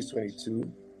daughter who is 22.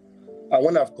 I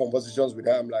want to have conversations with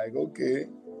her. I'm like, okay,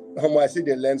 I see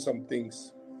they learn some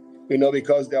things,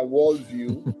 because their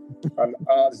worldview and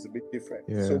ours is a bit different.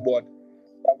 Yeah. So, but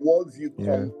their worldview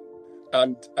comes,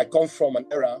 and I come from an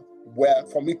era where,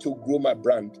 for me to grow my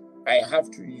brand, I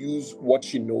have to use what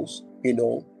she knows,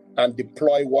 and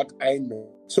deploy what I know.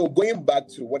 So going back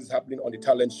to what is happening on the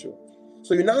talent show.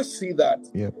 So you now see that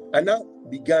I now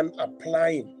began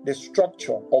applying the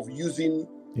structure of using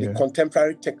the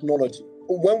contemporary technology.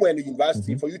 When we're in the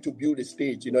university, for you to build a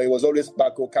stage, it was always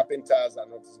backhoe, carpenters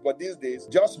and all this. But these days,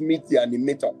 just meet the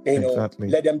animator,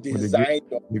 let them design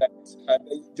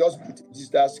and just put a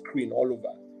digital screen all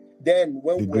over. Then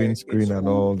when the green screen and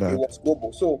all that, it was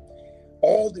global. So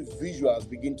all the visuals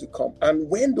begin to come. And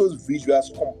when those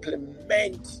visuals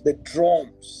complement the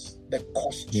drums, the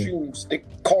costumes, the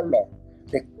color,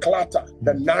 the clatter,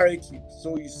 the narrative.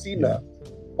 So you see now,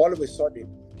 all of a sudden,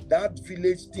 that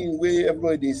village thing where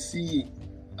everybody they see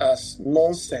as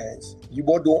nonsense, you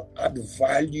don't add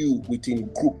value within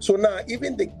group. So now,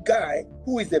 even the guy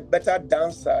who is a better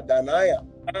dancer than I am,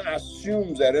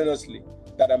 assumes erroneously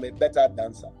that I'm a better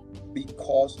dancer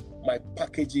because my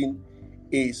packaging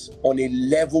is on a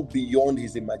level beyond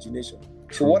his imagination.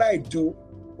 So what I do,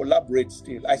 collaborate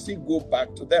still. I still go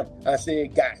back to them and say,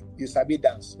 guy, you sabi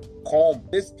dance. Come,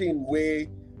 this thing where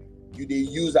they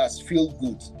use as feel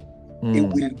good, it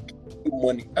will give you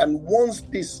money. And once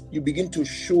you begin to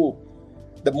show,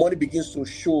 the money begins to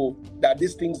show that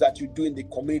these things that you do in the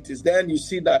communities, then you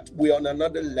see that we're on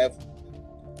another level.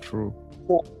 True.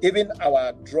 So even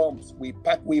our drums, we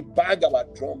bag our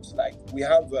drums, like we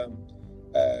have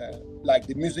like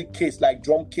the music case, like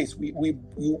drum case. We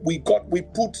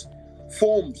put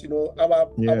foams,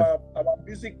 our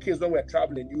music case when we're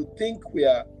traveling. You think we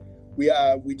are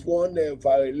with one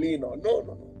violin or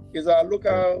no. It's our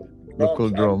local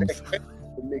drums.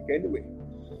 To make anyway.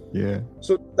 Yeah.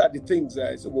 So that the things.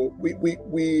 So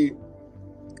we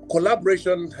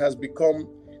collaboration has become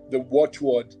the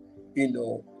watchword,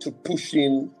 to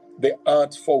pushing the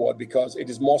art forward because it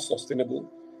is more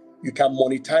sustainable. You can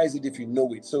monetize it if you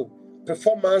know it. So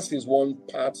performance is one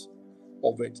part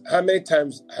of it. How many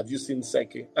times have you seen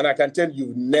Seki? And I can tell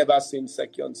you've never seen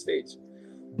Seki on stage.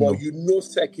 But you know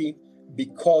Seki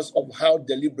because of how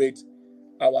deliberate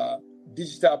our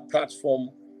digital platform,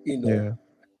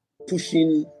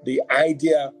 pushing the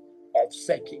idea of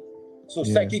Seki. So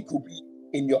Seki could be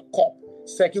in your cup.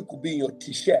 Seki could be in your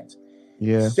t-shirt.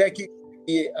 Yeah. Seki could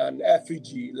be an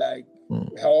effigy like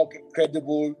Hulk,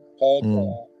 Incredible Hulk,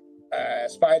 or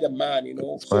Spider-Man,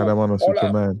 Spider-Man or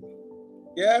Superman.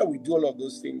 We do all of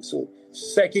those things. So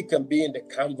Seki can be in the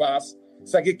canvas.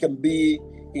 Seki can be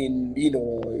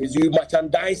is you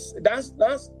merchandise.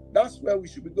 That's where we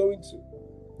should be going to.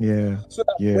 Yeah. So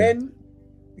that when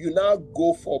you now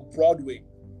go for Broadway,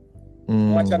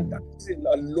 merchandising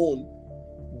alone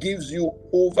gives you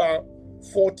over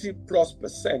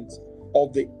 40+%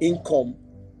 of the income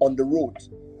on the road.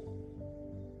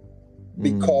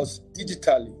 Because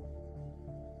digitally,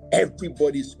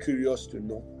 everybody's curious to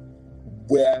know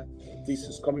where this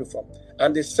is coming from.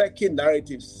 And the second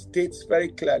narrative states very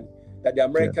clearly that the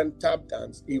American tap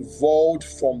dance evolved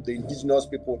from the indigenous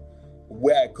people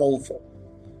where I come from.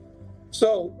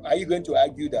 So are you going to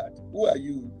argue that? Who are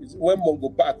you? When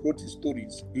Mongo Park wrote his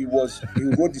stories, he wrote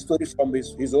the story from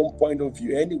his own point of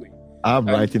view anyway. I'm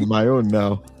writing my own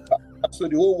now. So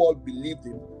the whole world believed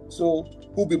him. So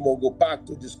who be Mongo Park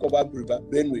to discover River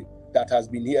Benue that has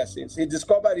been here since? He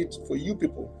discovered it for you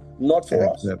people, not for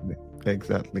us.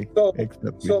 Exactly.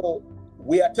 So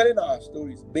we are telling our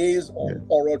stories based on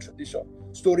oral tradition.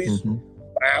 Stories,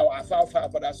 our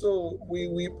father. So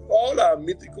we all our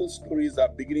mythical stories are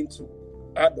beginning to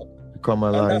add up. Come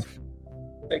alive.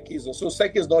 So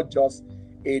Seki is not just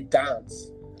a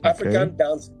dance. African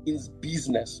dance is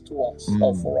business to us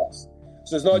or for us.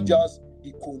 So it's not just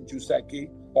the Kunju Seki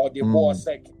or the Boa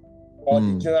Seki or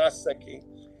the General Seki.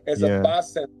 It's about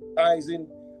sensitizing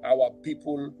our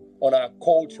people on our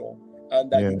culture, and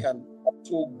that you can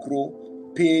also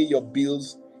grow, pay your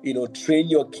bills, train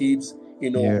your kids,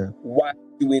 while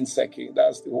doing Seki.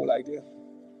 That's the whole idea.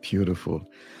 Beautiful.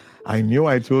 I knew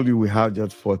I told you we have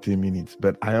just 40 minutes,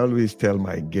 but I always tell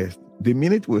my guests, the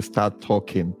minute we start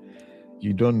talking,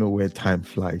 you don't know where time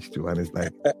flies to. And it's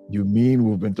like, you mean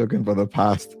we've been talking for the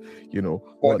past,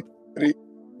 what?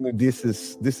 This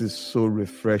is so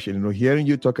refreshing. Hearing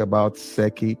you talk about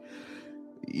Seki,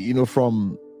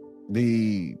 from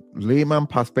the layman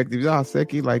perspective,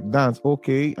 Seki like dance,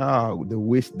 the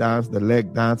waist dance, the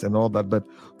leg dance and all that. But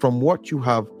from what you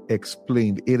have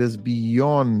explained, it is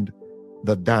beyond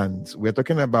the dance. We're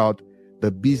talking about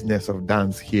the business of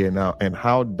dance here now and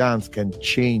how dance can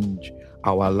change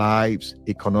our lives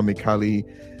economically,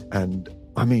 and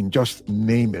just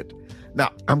name it.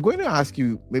 Now, I'm going to ask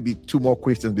you maybe 2 more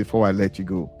questions before I let you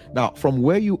go. Now, from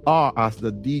where you are as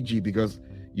the DG, because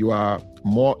you are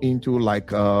more into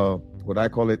what I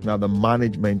call it now, the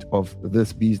management of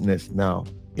this business now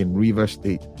in River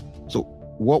State. So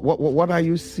what are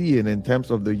you seeing in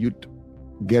terms of the youth,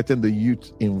 getting the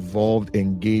youth involved,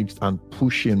 engaged, and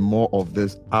pushing more of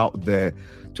this out there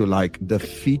to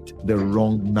defeat the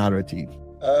wrong narrative?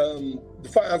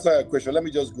 Before I answer your question, let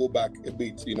me just go back a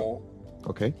bit,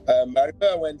 Okay. I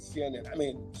remember when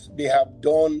CNN, they have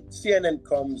done, CNN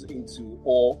comes into,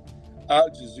 or Al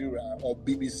Jazeera or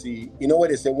BBC, what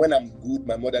they say, when I'm good,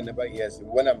 my mother never hears it.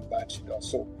 When I'm bad, she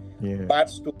does. So bad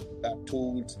stories are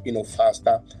told,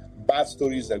 faster. Bad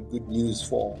stories are good news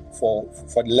for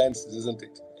the lenses, isn't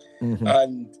it?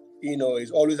 And, it's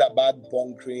always about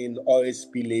bunkering, oil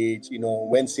spillage,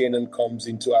 when CNN comes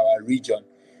into our region,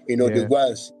 they go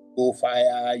and see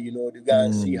fire, they go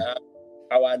and see how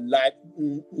our life,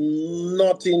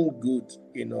 nothing good,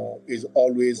 is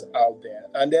always out there.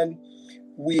 And then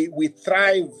we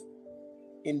thrive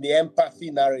in the empathy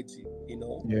narrative,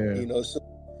 so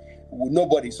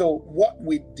nobody. So what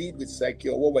we did with Seki,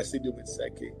 or what we're still doing with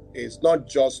Seki, is not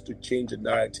just to change the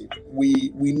narrative.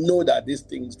 We know that these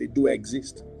things, they do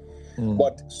exist,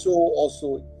 but so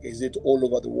also is it all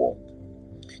over the world.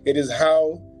 It is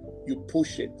how you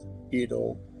push it,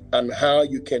 and how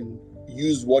you can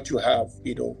use what you have,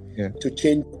 to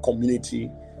change the community,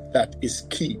 that is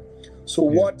key. So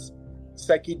what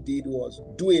Seki did was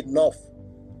do enough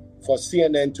for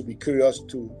CNN to be curious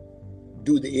to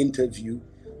do the interview,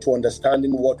 to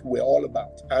understanding what we're all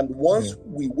about. And once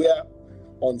we were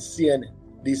on CNN,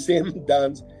 the same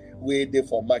dance we did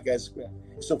for Market Square.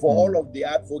 So for all of the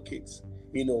advocates,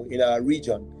 in our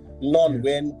region, none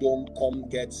when don't come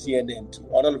get CNN to.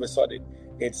 All of a sudden,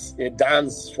 it's a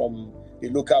dance from the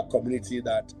local community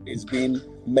that is being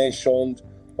mentioned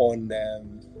on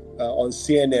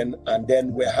CNN, and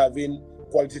then we're having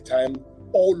quality time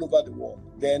all over the world.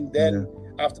 Then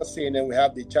after CNN, we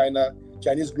have the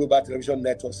Chinese Global Television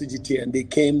Network, CGT, and they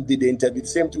came, did the interview.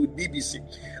 Same thing with BBC.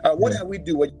 And what have we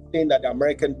do? We're saying that the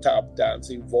American tap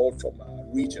dance evolved from our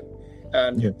region.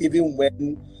 And even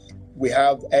when we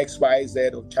have X, Y, Z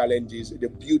of challenges, the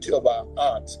beauty of our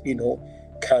art,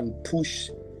 can push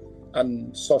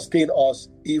and sustain us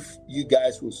if you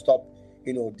guys will stop,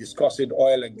 discussing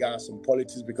oil and gas and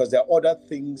politics, because there are other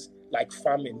things like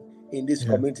farming in this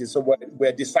community. So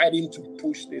we're deciding to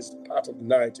push this part of the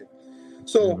narrative.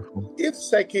 So if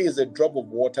Seki is a drop of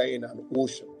water in an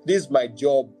ocean, my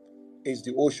job is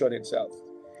the ocean itself.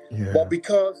 But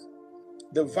because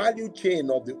the value chain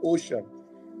of the ocean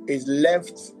is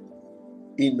left,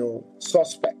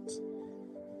 suspect.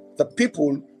 The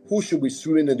people who should be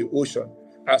swimming in the ocean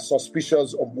are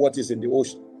suspicious of what is in the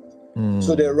ocean.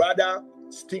 So they rather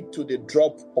stick to the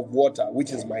drop of water,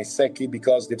 which is my Seki,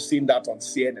 because they've seen that on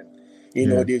CNN.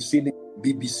 They've seen it on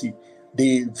BBC.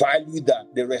 They value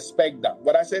that. They respect that.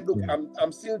 But I said, look,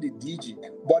 I'm still the DG.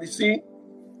 But you see,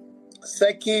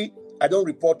 Seki, I don't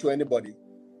report to anybody.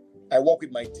 I work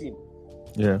with my team.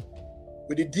 Yeah.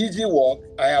 With the DG work,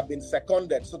 I have been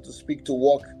seconded, so to speak, to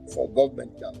work for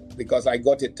government now, because I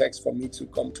got a text for me to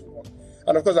come to work.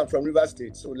 And of course, I'm from River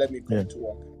State, so let me come to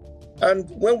work. And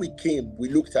when we came, we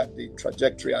looked at the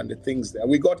trajectory and the things there.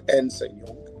 We got Ernst &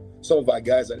 Young, some of our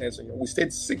guys at Ernst & Young. We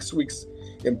stayed 6 weeks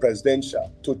in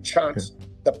presidential to chart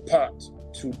the path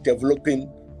to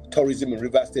developing tourism in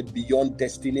River State beyond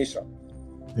destination.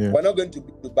 Yeah. We're not going to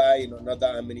be Dubai in another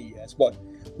how many years, but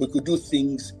we could do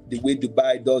things the way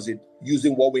Dubai does it,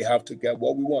 using what we have to get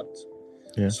what we want.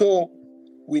 Yeah. So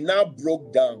we now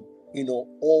broke down,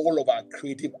 all of our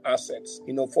creative assets.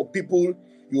 For people,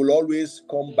 you'll always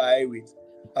come by with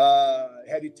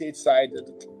heritage side.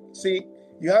 See,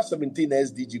 you have 17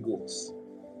 SDG goals.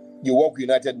 You work with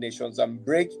United Nations and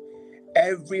break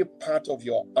every part of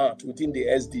your art within the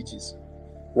SDGs,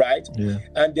 right? Yeah.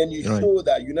 And then you show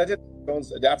that United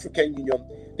Nations, the African Union,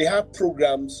 they have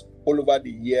programs all over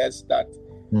the years that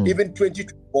even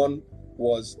 2021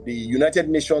 was the United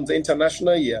Nations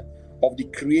International Year of the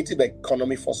Creative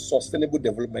Economy for Sustainable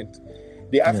Development.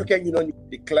 The African Union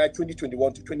declared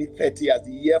 2021 to 2030 as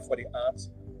the year for the arts,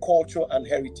 culture, and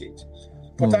heritage.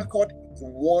 Port Harcourt is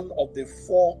one of the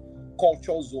 4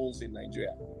 cultural zones in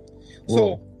Nigeria.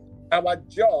 So our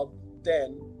job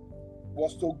then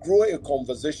was to grow a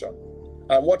conversation.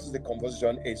 And what is the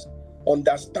conversation is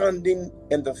understanding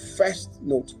in the first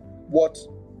note what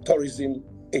tourism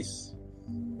is.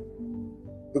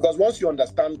 Because once you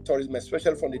understand tourism,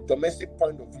 especially from the domestic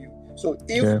point of view, so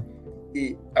if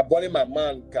a Abonema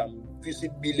man can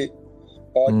visit Bile,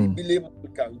 or the Bile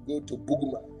man can go to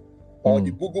Buguma, or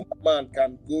the Buguma man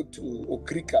can go to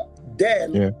Okrika,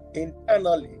 then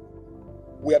internally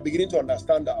we are beginning to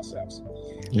understand ourselves.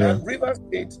 And River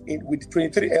State, with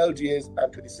 23 LGAs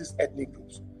and 26 ethnic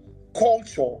groups,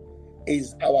 culture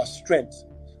is our strength.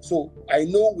 So I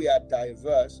know we are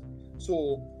diverse.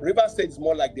 So River State is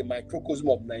more like the microcosm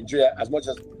of Nigeria, as much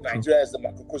as Nigeria is the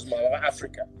microcosm of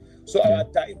Africa. So our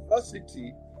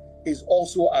diversity is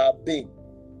also our being.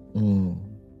 Do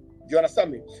you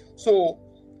understand me? So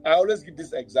I always give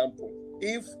this example.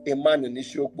 If a man in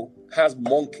Ishiokpo has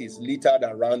monkeys littered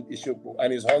around Ishiokpo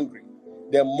and is hungry,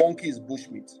 the monkey is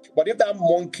bushmeat. But if that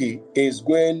monkey is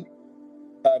going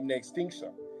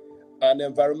extinction, and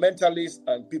environmentalists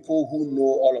and people who know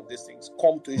all of these things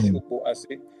come to Ishiokpo and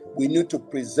say, we need to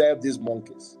preserve these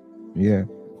monkeys. Yeah.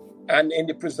 And in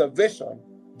the preservation,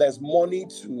 there's money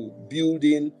to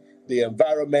building the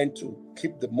environment to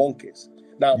keep the monkeys.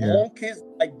 Now, monkeys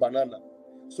like banana.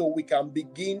 So we can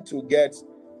begin to get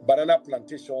banana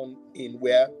plantation in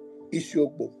where?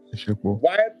 Ishiokpo.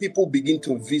 While people begin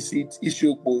to visit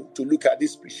Ishiokpo to look at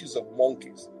this species of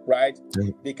monkeys, right?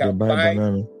 They can buy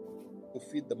banana to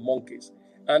feed the monkeys.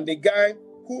 And the guy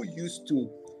who used to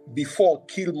before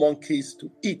kill monkeys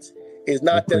to eat is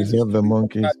now telling preserve the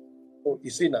monkeys. You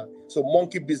see now, so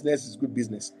monkey business is good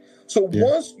business. So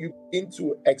once you begin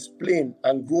to explain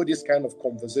and grow this kind of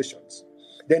conversations,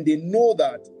 then they know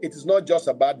that it is not just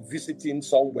about visiting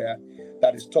somewhere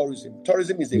that is tourism.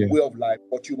 Tourism is a way of life,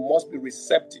 but you must be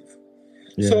receptive.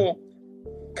 So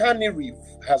Canny Reef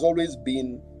has always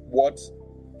been what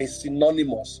is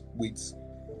synonymous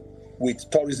with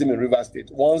tourism in River State.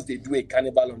 Once they do a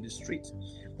carnival on the street.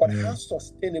 But how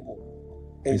sustainable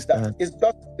is that? It's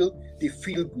not still they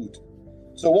feel good.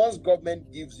 So once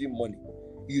government gives you money,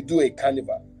 you do a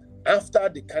carnival. After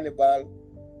the carnival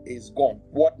is gone,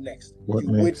 what next?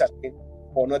 Wait again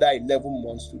for another 11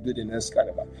 months to do the next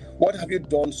carnival. What have you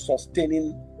done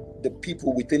sustaining the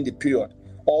people within the period?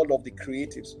 All of the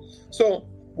creatives. So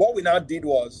what we now did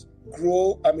was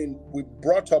we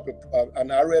brought up an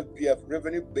RFPF,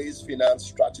 revenue-based finance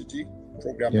strategy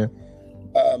program,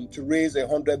 to raise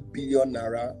 100 billion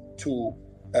naira to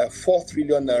 4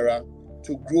 trillion naira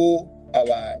to grow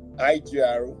our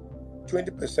IGR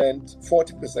 20%,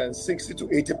 40%, 60 to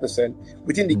 80%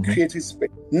 within the creative space.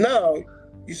 Now,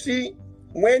 you see,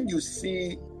 when you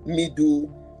see me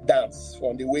do dance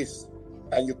from the waist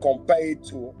and you compare it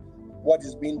to what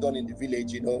is being done in the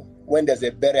village, when there's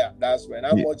a burial, that's when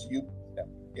how much you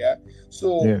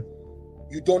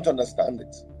you don't understand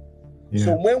it.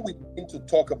 So when we begin to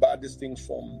talk about these things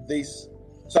from this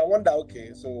So I wonder,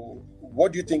 okay, so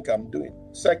what do you think I'm doing?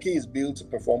 Seki is billed to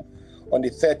perform on the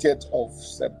 30th of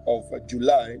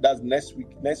July. That's next week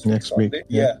Sunday.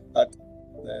 Yeah, at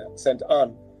St.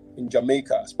 Anne in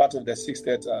Jamaica as part of the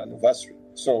 60th anniversary.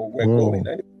 So we're going.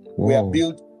 Anyway. We are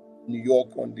billed in New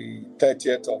York on the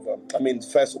 30th of,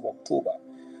 1st of October.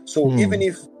 So even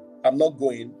if I'm not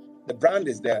going, the brand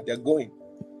is there. They're going.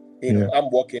 You know, I'm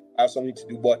working. I have something to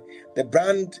do, but the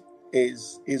brand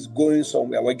is going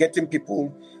somewhere. We're getting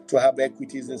people to have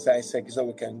equities inside Seki, so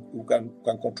we can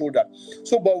control that.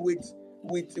 So, but with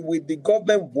the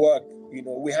government work, you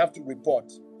know, we have to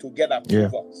report to get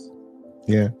approvals.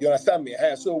 Yeah. You understand me?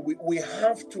 So we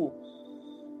have to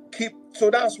keep.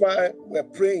 So that's why we're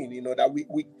praying. You know, that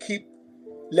we keep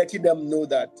letting them know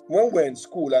that when we're in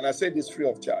school, and I say this free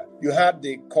of charge, you had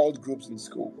the cult groups in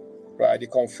school, right? The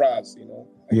confras, you know,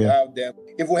 you have them.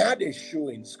 If we had a show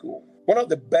in school, one of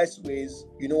the best ways,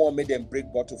 you know what made them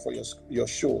break bottle for your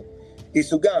show, is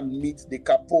to go and meet the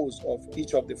capos of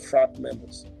each of the frat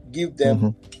members. Give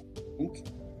them,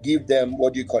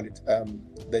 what do you call it?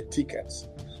 The tickets.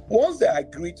 Once they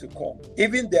agree to come,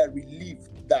 even they're relieved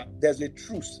that there's a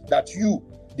truce that you,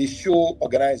 the show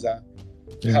organizer,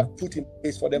 have put in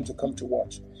place for them to come to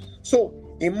watch. So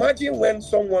imagine when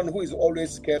someone who is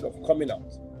always scared of coming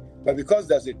out, but because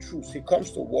there's a truce, he comes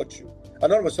to watch you,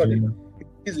 and all of a sudden,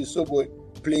 he's a soul boy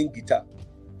playing guitar.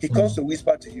 He comes to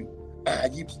whisper to you,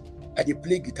 Yips, I dey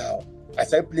play guitar.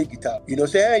 As I play guitar, you know,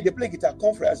 say, hey, they play guitar,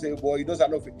 come for. I say, boy, he doesn't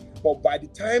know it. But by the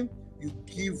time you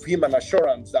give him an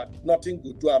assurance that nothing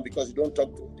will do him because you don't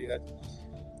talk to him,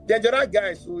 then there are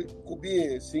guys who could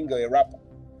be a singer, a rapper.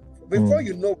 Before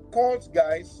you know, cult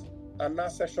guys are now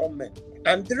session men.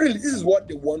 And really, this is what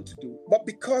they want to do. But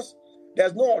because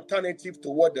there's no alternative to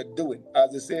what they're doing,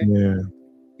 as they say,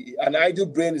 an idle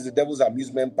brain is the devil's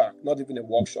amusement park, not even a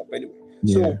workshop anyway.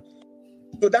 So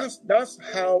that's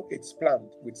how it's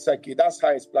planned with Seki. That's how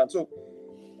it's planned. So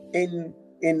on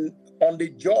the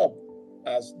job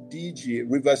as DG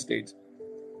River State,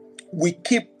 we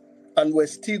keep and we're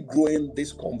still growing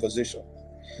this conversation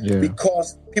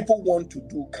because people want to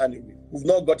do cannery. We've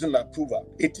not gotten approval.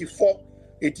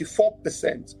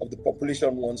 84% of the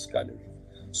population wants cannery.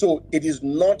 So it is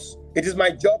my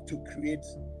job to create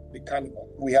the carnival.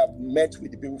 We have met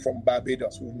with the people from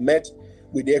Barbados. We've met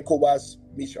with the ECOWAS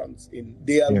missions.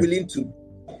 They are willing to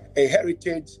a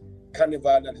heritage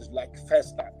carnival that is like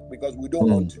Festa, because we don't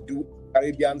want to do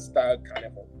Caribbean-style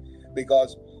carnival,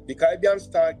 because the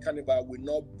Caribbean-style carnival will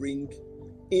not bring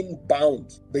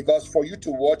inbound. Because for you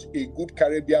to watch a good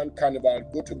Caribbean carnival,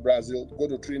 go to Brazil, go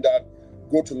to Trinidad,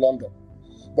 go to London.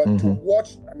 But to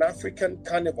watch an African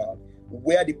carnival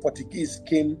where the Portuguese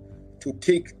came to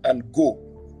take and go,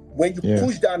 when you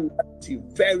push that narrative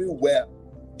very well,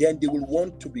 then they will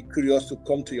want to be curious to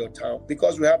come to your town,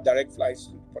 because we have direct flights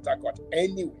to Port Harcourt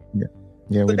anyway.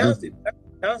 So that's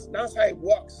how it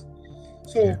works.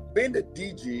 So being the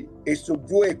DG is to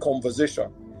grow a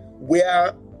conversation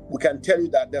where we can tell you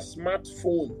that the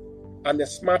smartphone and the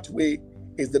smart way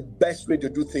is the best way to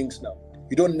do things now.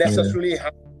 You don't necessarily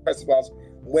have festivals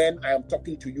when I am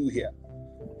talking to you here.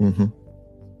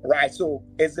 Right, so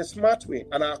it's the smart way,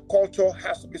 and our culture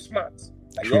has to be smart.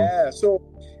 So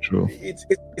it's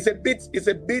a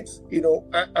bit, you know,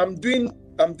 I'm doing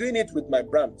it with my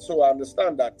brand, so I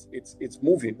understand that it's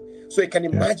moving. So you can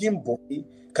imagine Bonnie,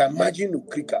 can imagine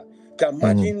Ukrika, can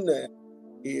imagine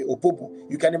Opobo,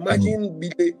 you can imagine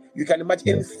Bile, you can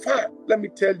imagine. In fact, let me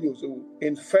tell you, so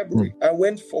in February, I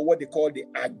went for what they call the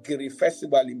Agri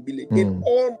Festival in Bile. In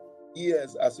all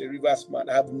years as a Riversman,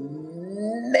 I have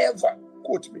never,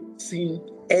 quote me, seen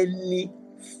any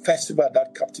festival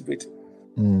that captivated.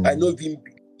 I don't even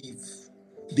believe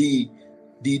the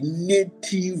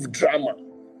native drama,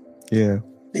 the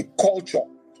culture,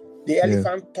 the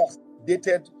elephant tusk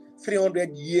dated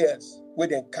 300 years where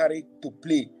they carry to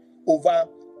play over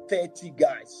 30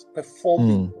 guys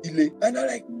performing delay. And I'm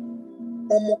like,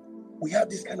 we have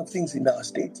these kind of things in our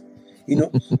state, you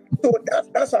know. So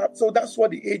that's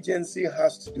what the agency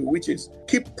has to do, which is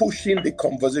keep pushing the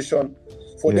conversation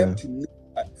for them to know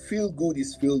that feel good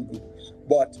is feel good.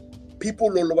 But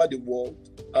people all over the world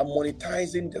are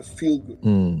monetizing the feel good.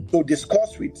 So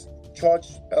discuss with church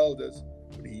elders,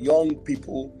 the young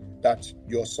people that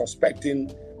you're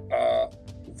suspecting are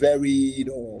very, you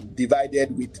know,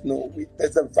 divided with,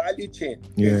 there's a value chain.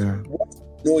 What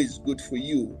you know is good for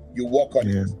you, you work on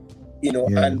it, you know,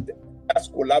 and that's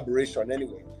collaboration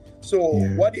anyway. So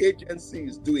what the agency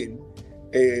is doing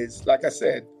is, like I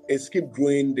said, is keep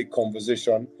growing the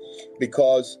conversation,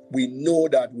 because we know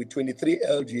that with 23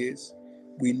 LGAs,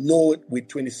 we know with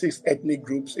 26 ethnic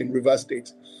groups in River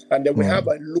State, and then we have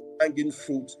a low-hanging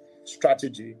fruit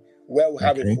strategy where we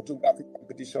have a photography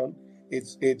competition.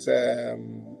 It's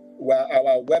where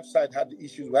our website had the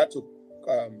issues. We had to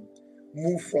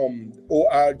move from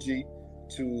org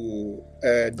to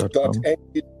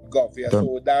 .ng.gov. Yeah,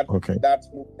 so that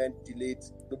movement delayed.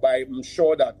 But I'm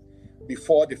sure that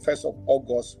before the 1st of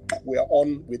August, we are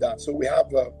on with that. So we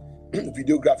have a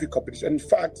videography competition. In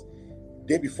fact,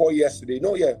 day before yesterday,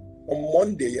 on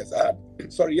Monday,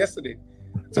 yesterday,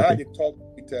 I had a talk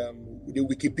with the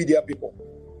Wikipedia people.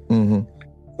 Mm-hmm.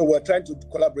 So we're trying to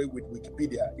collaborate with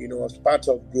Wikipedia, as part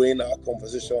of growing our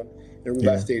conversation in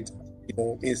River State,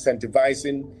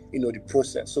 incentivizing, the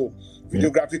process. So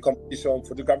photography competition,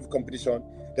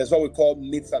 there's what we call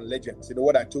myths and legends.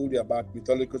 What I told you about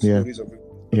mythological stories of it.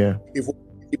 Yeah. If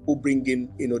people bring in,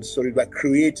 the story by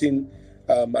creating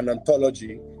an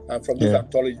anthology, and from this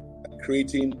anthology,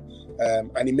 creating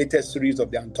animated series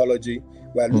of the anthology,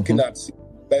 we're looking at the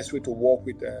best way to work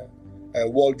with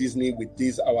Walt Disney with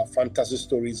these our fantasy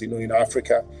stories, in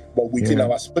Africa, but within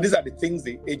our. So these are the things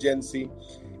the agency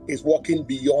is working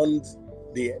beyond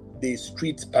the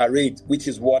street parade, which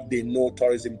is what they know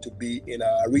tourism to be in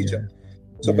our region.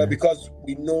 So, but because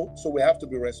we know, so we have to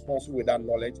be responsible with that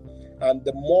knowledge. And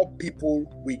the more people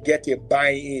we get a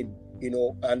buy-in,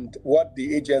 and what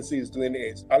the agency is doing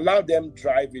is allow them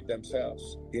drive it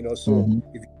themselves, So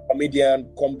if you're a comedian,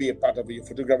 come be a part of it, your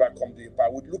photographer, come be a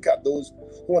part. We look at those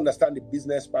who understand the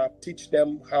business part, teach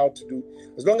them how to do.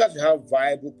 As long as you have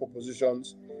viable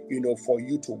propositions, for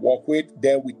you to work with,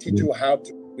 then we teach you how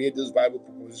to create those viable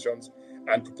propositions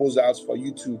and proposals for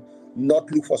you to not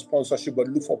look for sponsorship, but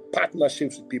look for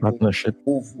partnerships with people.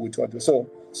 Move with what. So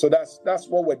that's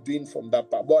what we're doing from that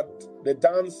part. But the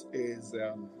dance is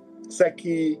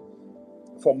Seki,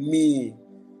 for me,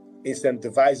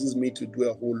 incentivizes me to do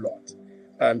a whole lot.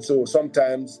 And so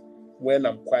sometimes when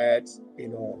I'm quiet,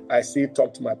 I still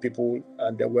talk to my people,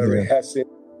 and they were rehearsing,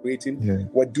 waiting. Yeah.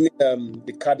 We're doing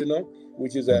the Cardinal,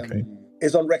 which is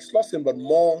is on Rex Lawson, but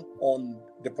more on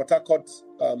the Port Harcourt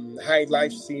high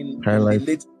life scene in the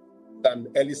late and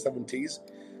early 70s.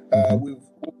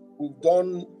 We've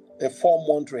done a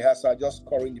 4-month rehearsal, just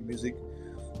scoring the music.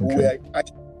 We're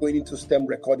actually going into STEM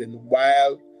recording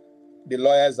while the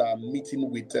lawyers are meeting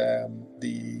with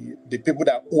the people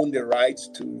that own the rights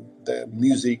to the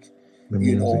music,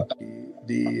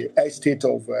 the estate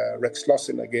of Rex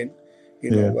Lawson again.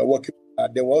 We're working.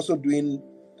 They were also doing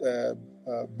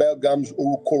Belgam's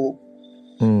Urukoro.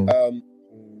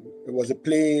 It was a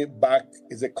play back.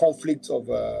 It's a conflict of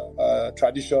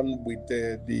tradition with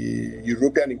the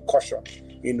European incursion,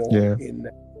 in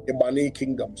the Bani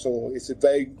Kingdom. So it's a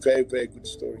very, very, very good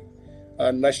story.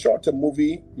 And I shot a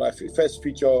movie, my first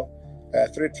feature,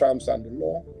 3 Tramps and the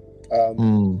Law.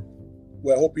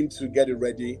 We're hoping to get it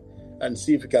ready and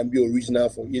see if it can be original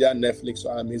for either Netflix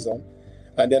or Amazon.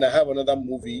 And then I have another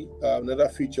movie, another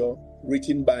feature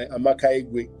written by Amaka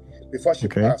Igwe. Before she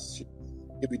passed, she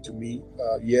gave it to me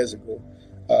years ago.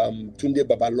 Tunde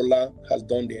Babalola has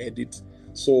done the edit.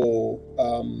 So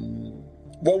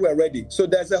when we're ready. So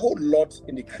there's a whole lot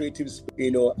in the creative space,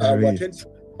 and we're trying to see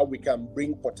how we can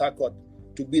bring Port Harcourt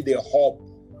to be the hub,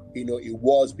 it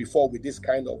was before, with this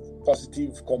kind of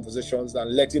positive conversations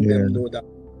and letting them know that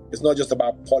it's not just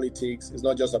about politics, it's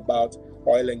not just about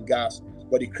oil and gas,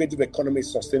 but the creative economy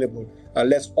is sustainable, and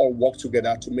let's all work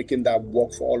together to making that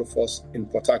work for all of us in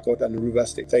Port Harcourt and the River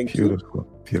State. Thank you.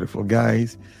 Beautiful.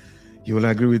 Guys, you will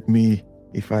agree with me,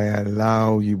 if I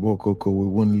allow Yibo Koko, we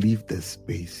won't leave this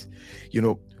space.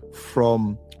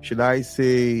 From, should I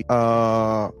say,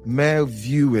 mere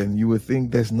viewing, you would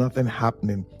think there's nothing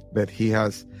happening, but he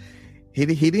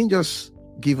didn't just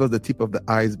give us the tip of the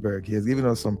iceberg. He has given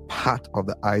us some part of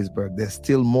the iceberg. There's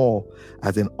still more,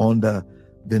 as in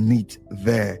underneath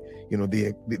there.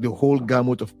 The whole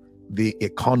gamut of the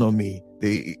economy,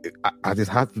 as it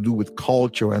has to do with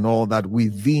culture and all that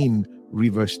within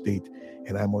River State.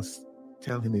 And I must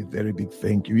tell him a very big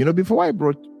thank you. Before I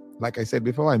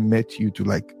met you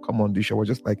to come on this show, I was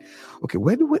just like, okay,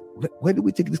 where do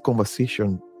we take this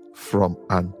conversation from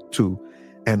and to?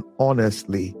 And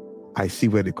honestly, I see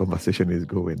where the conversation is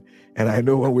going. And I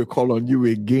know when we call on you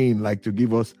again, to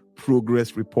give us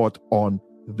progress report on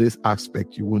this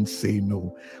aspect, you won't say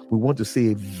no. We want to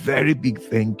say a very big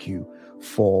thank you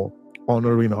for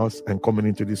honoring us and coming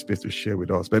into this space to share with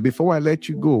us. But before I let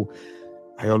you go,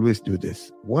 I always do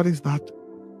this. What is that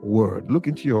word? Look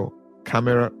into your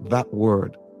camera, that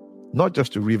word, not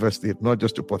just to River State, not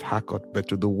just to Port Harcourt, but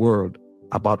to the world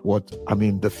about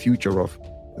the future of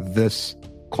this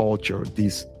culture,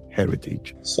 this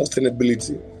heritage.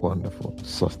 Sustainability. Wonderful.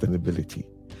 Sustainability.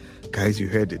 Guys, you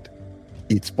heard it.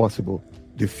 It's possible.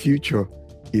 The future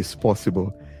is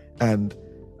possible. And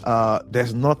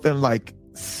There's nothing like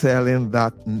selling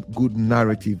that good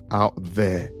narrative out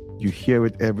there. You hear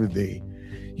it every day.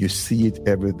 You see it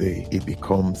every day. It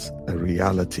becomes a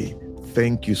reality.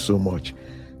 Thank you so much.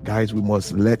 Guys, we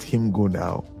must let him go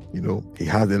now. He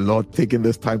has a lot taking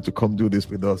this time to come do this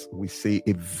with us. We say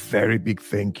a very big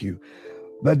thank you.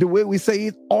 But the way we say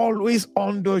it always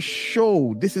on the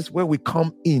show, this is where we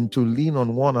come in to lean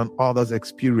on one another's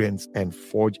experience and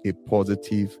forge a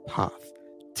positive path.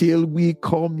 Till we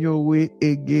come your way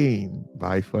again.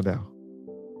 Bye for now.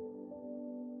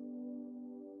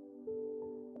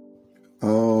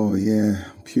 Oh, yeah.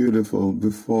 Beautiful.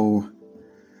 Before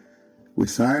we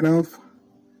sign off,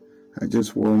 I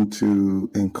just want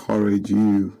to encourage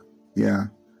you. Yeah,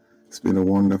 it's been a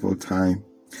wonderful time.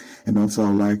 And also,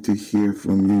 I'd like to hear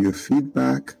from you, your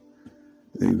feedback.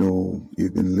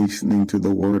 You've been listening to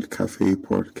the Word Cafe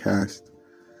podcast.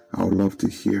 I would love to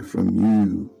hear from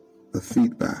you, the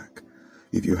feedback.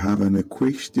 If you have any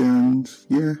questions,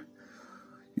 you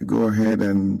go ahead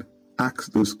and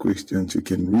ask those questions. You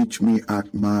can reach me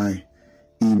at my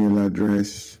email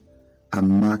address,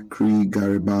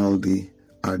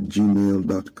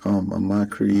 amakri@gmail.com.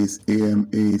 Amakri is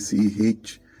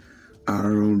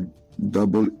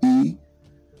AMACHREEGARIBALDI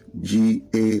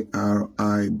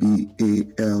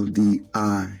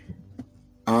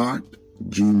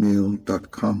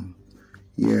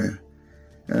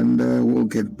and we'll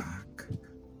get back.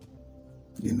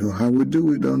 You know how we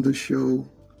do it on the show.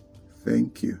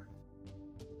 Thank you.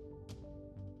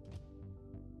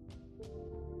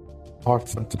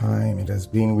 Hearts and time, it has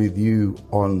been with you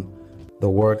on the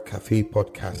Word Cafe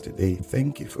podcast today.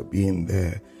 Thank you for being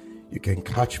there. You can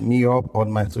catch me up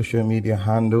on my social media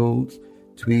handles,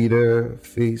 Twitter,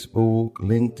 Facebook,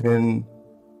 LinkedIn,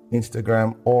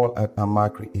 Instagram, all at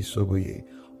Amakri Isoboye.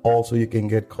 Also, you can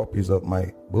get copies of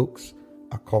my books,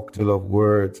 A Cocktail of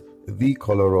Words, The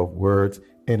Color of Words,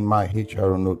 and my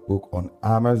HR notebook on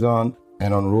Amazon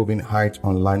and on Roving Heights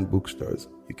online bookstores.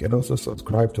 You can also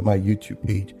subscribe to my YouTube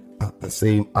page at the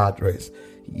same address.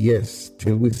 Yes,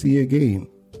 till we see you again.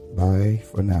 Bye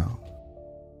for now.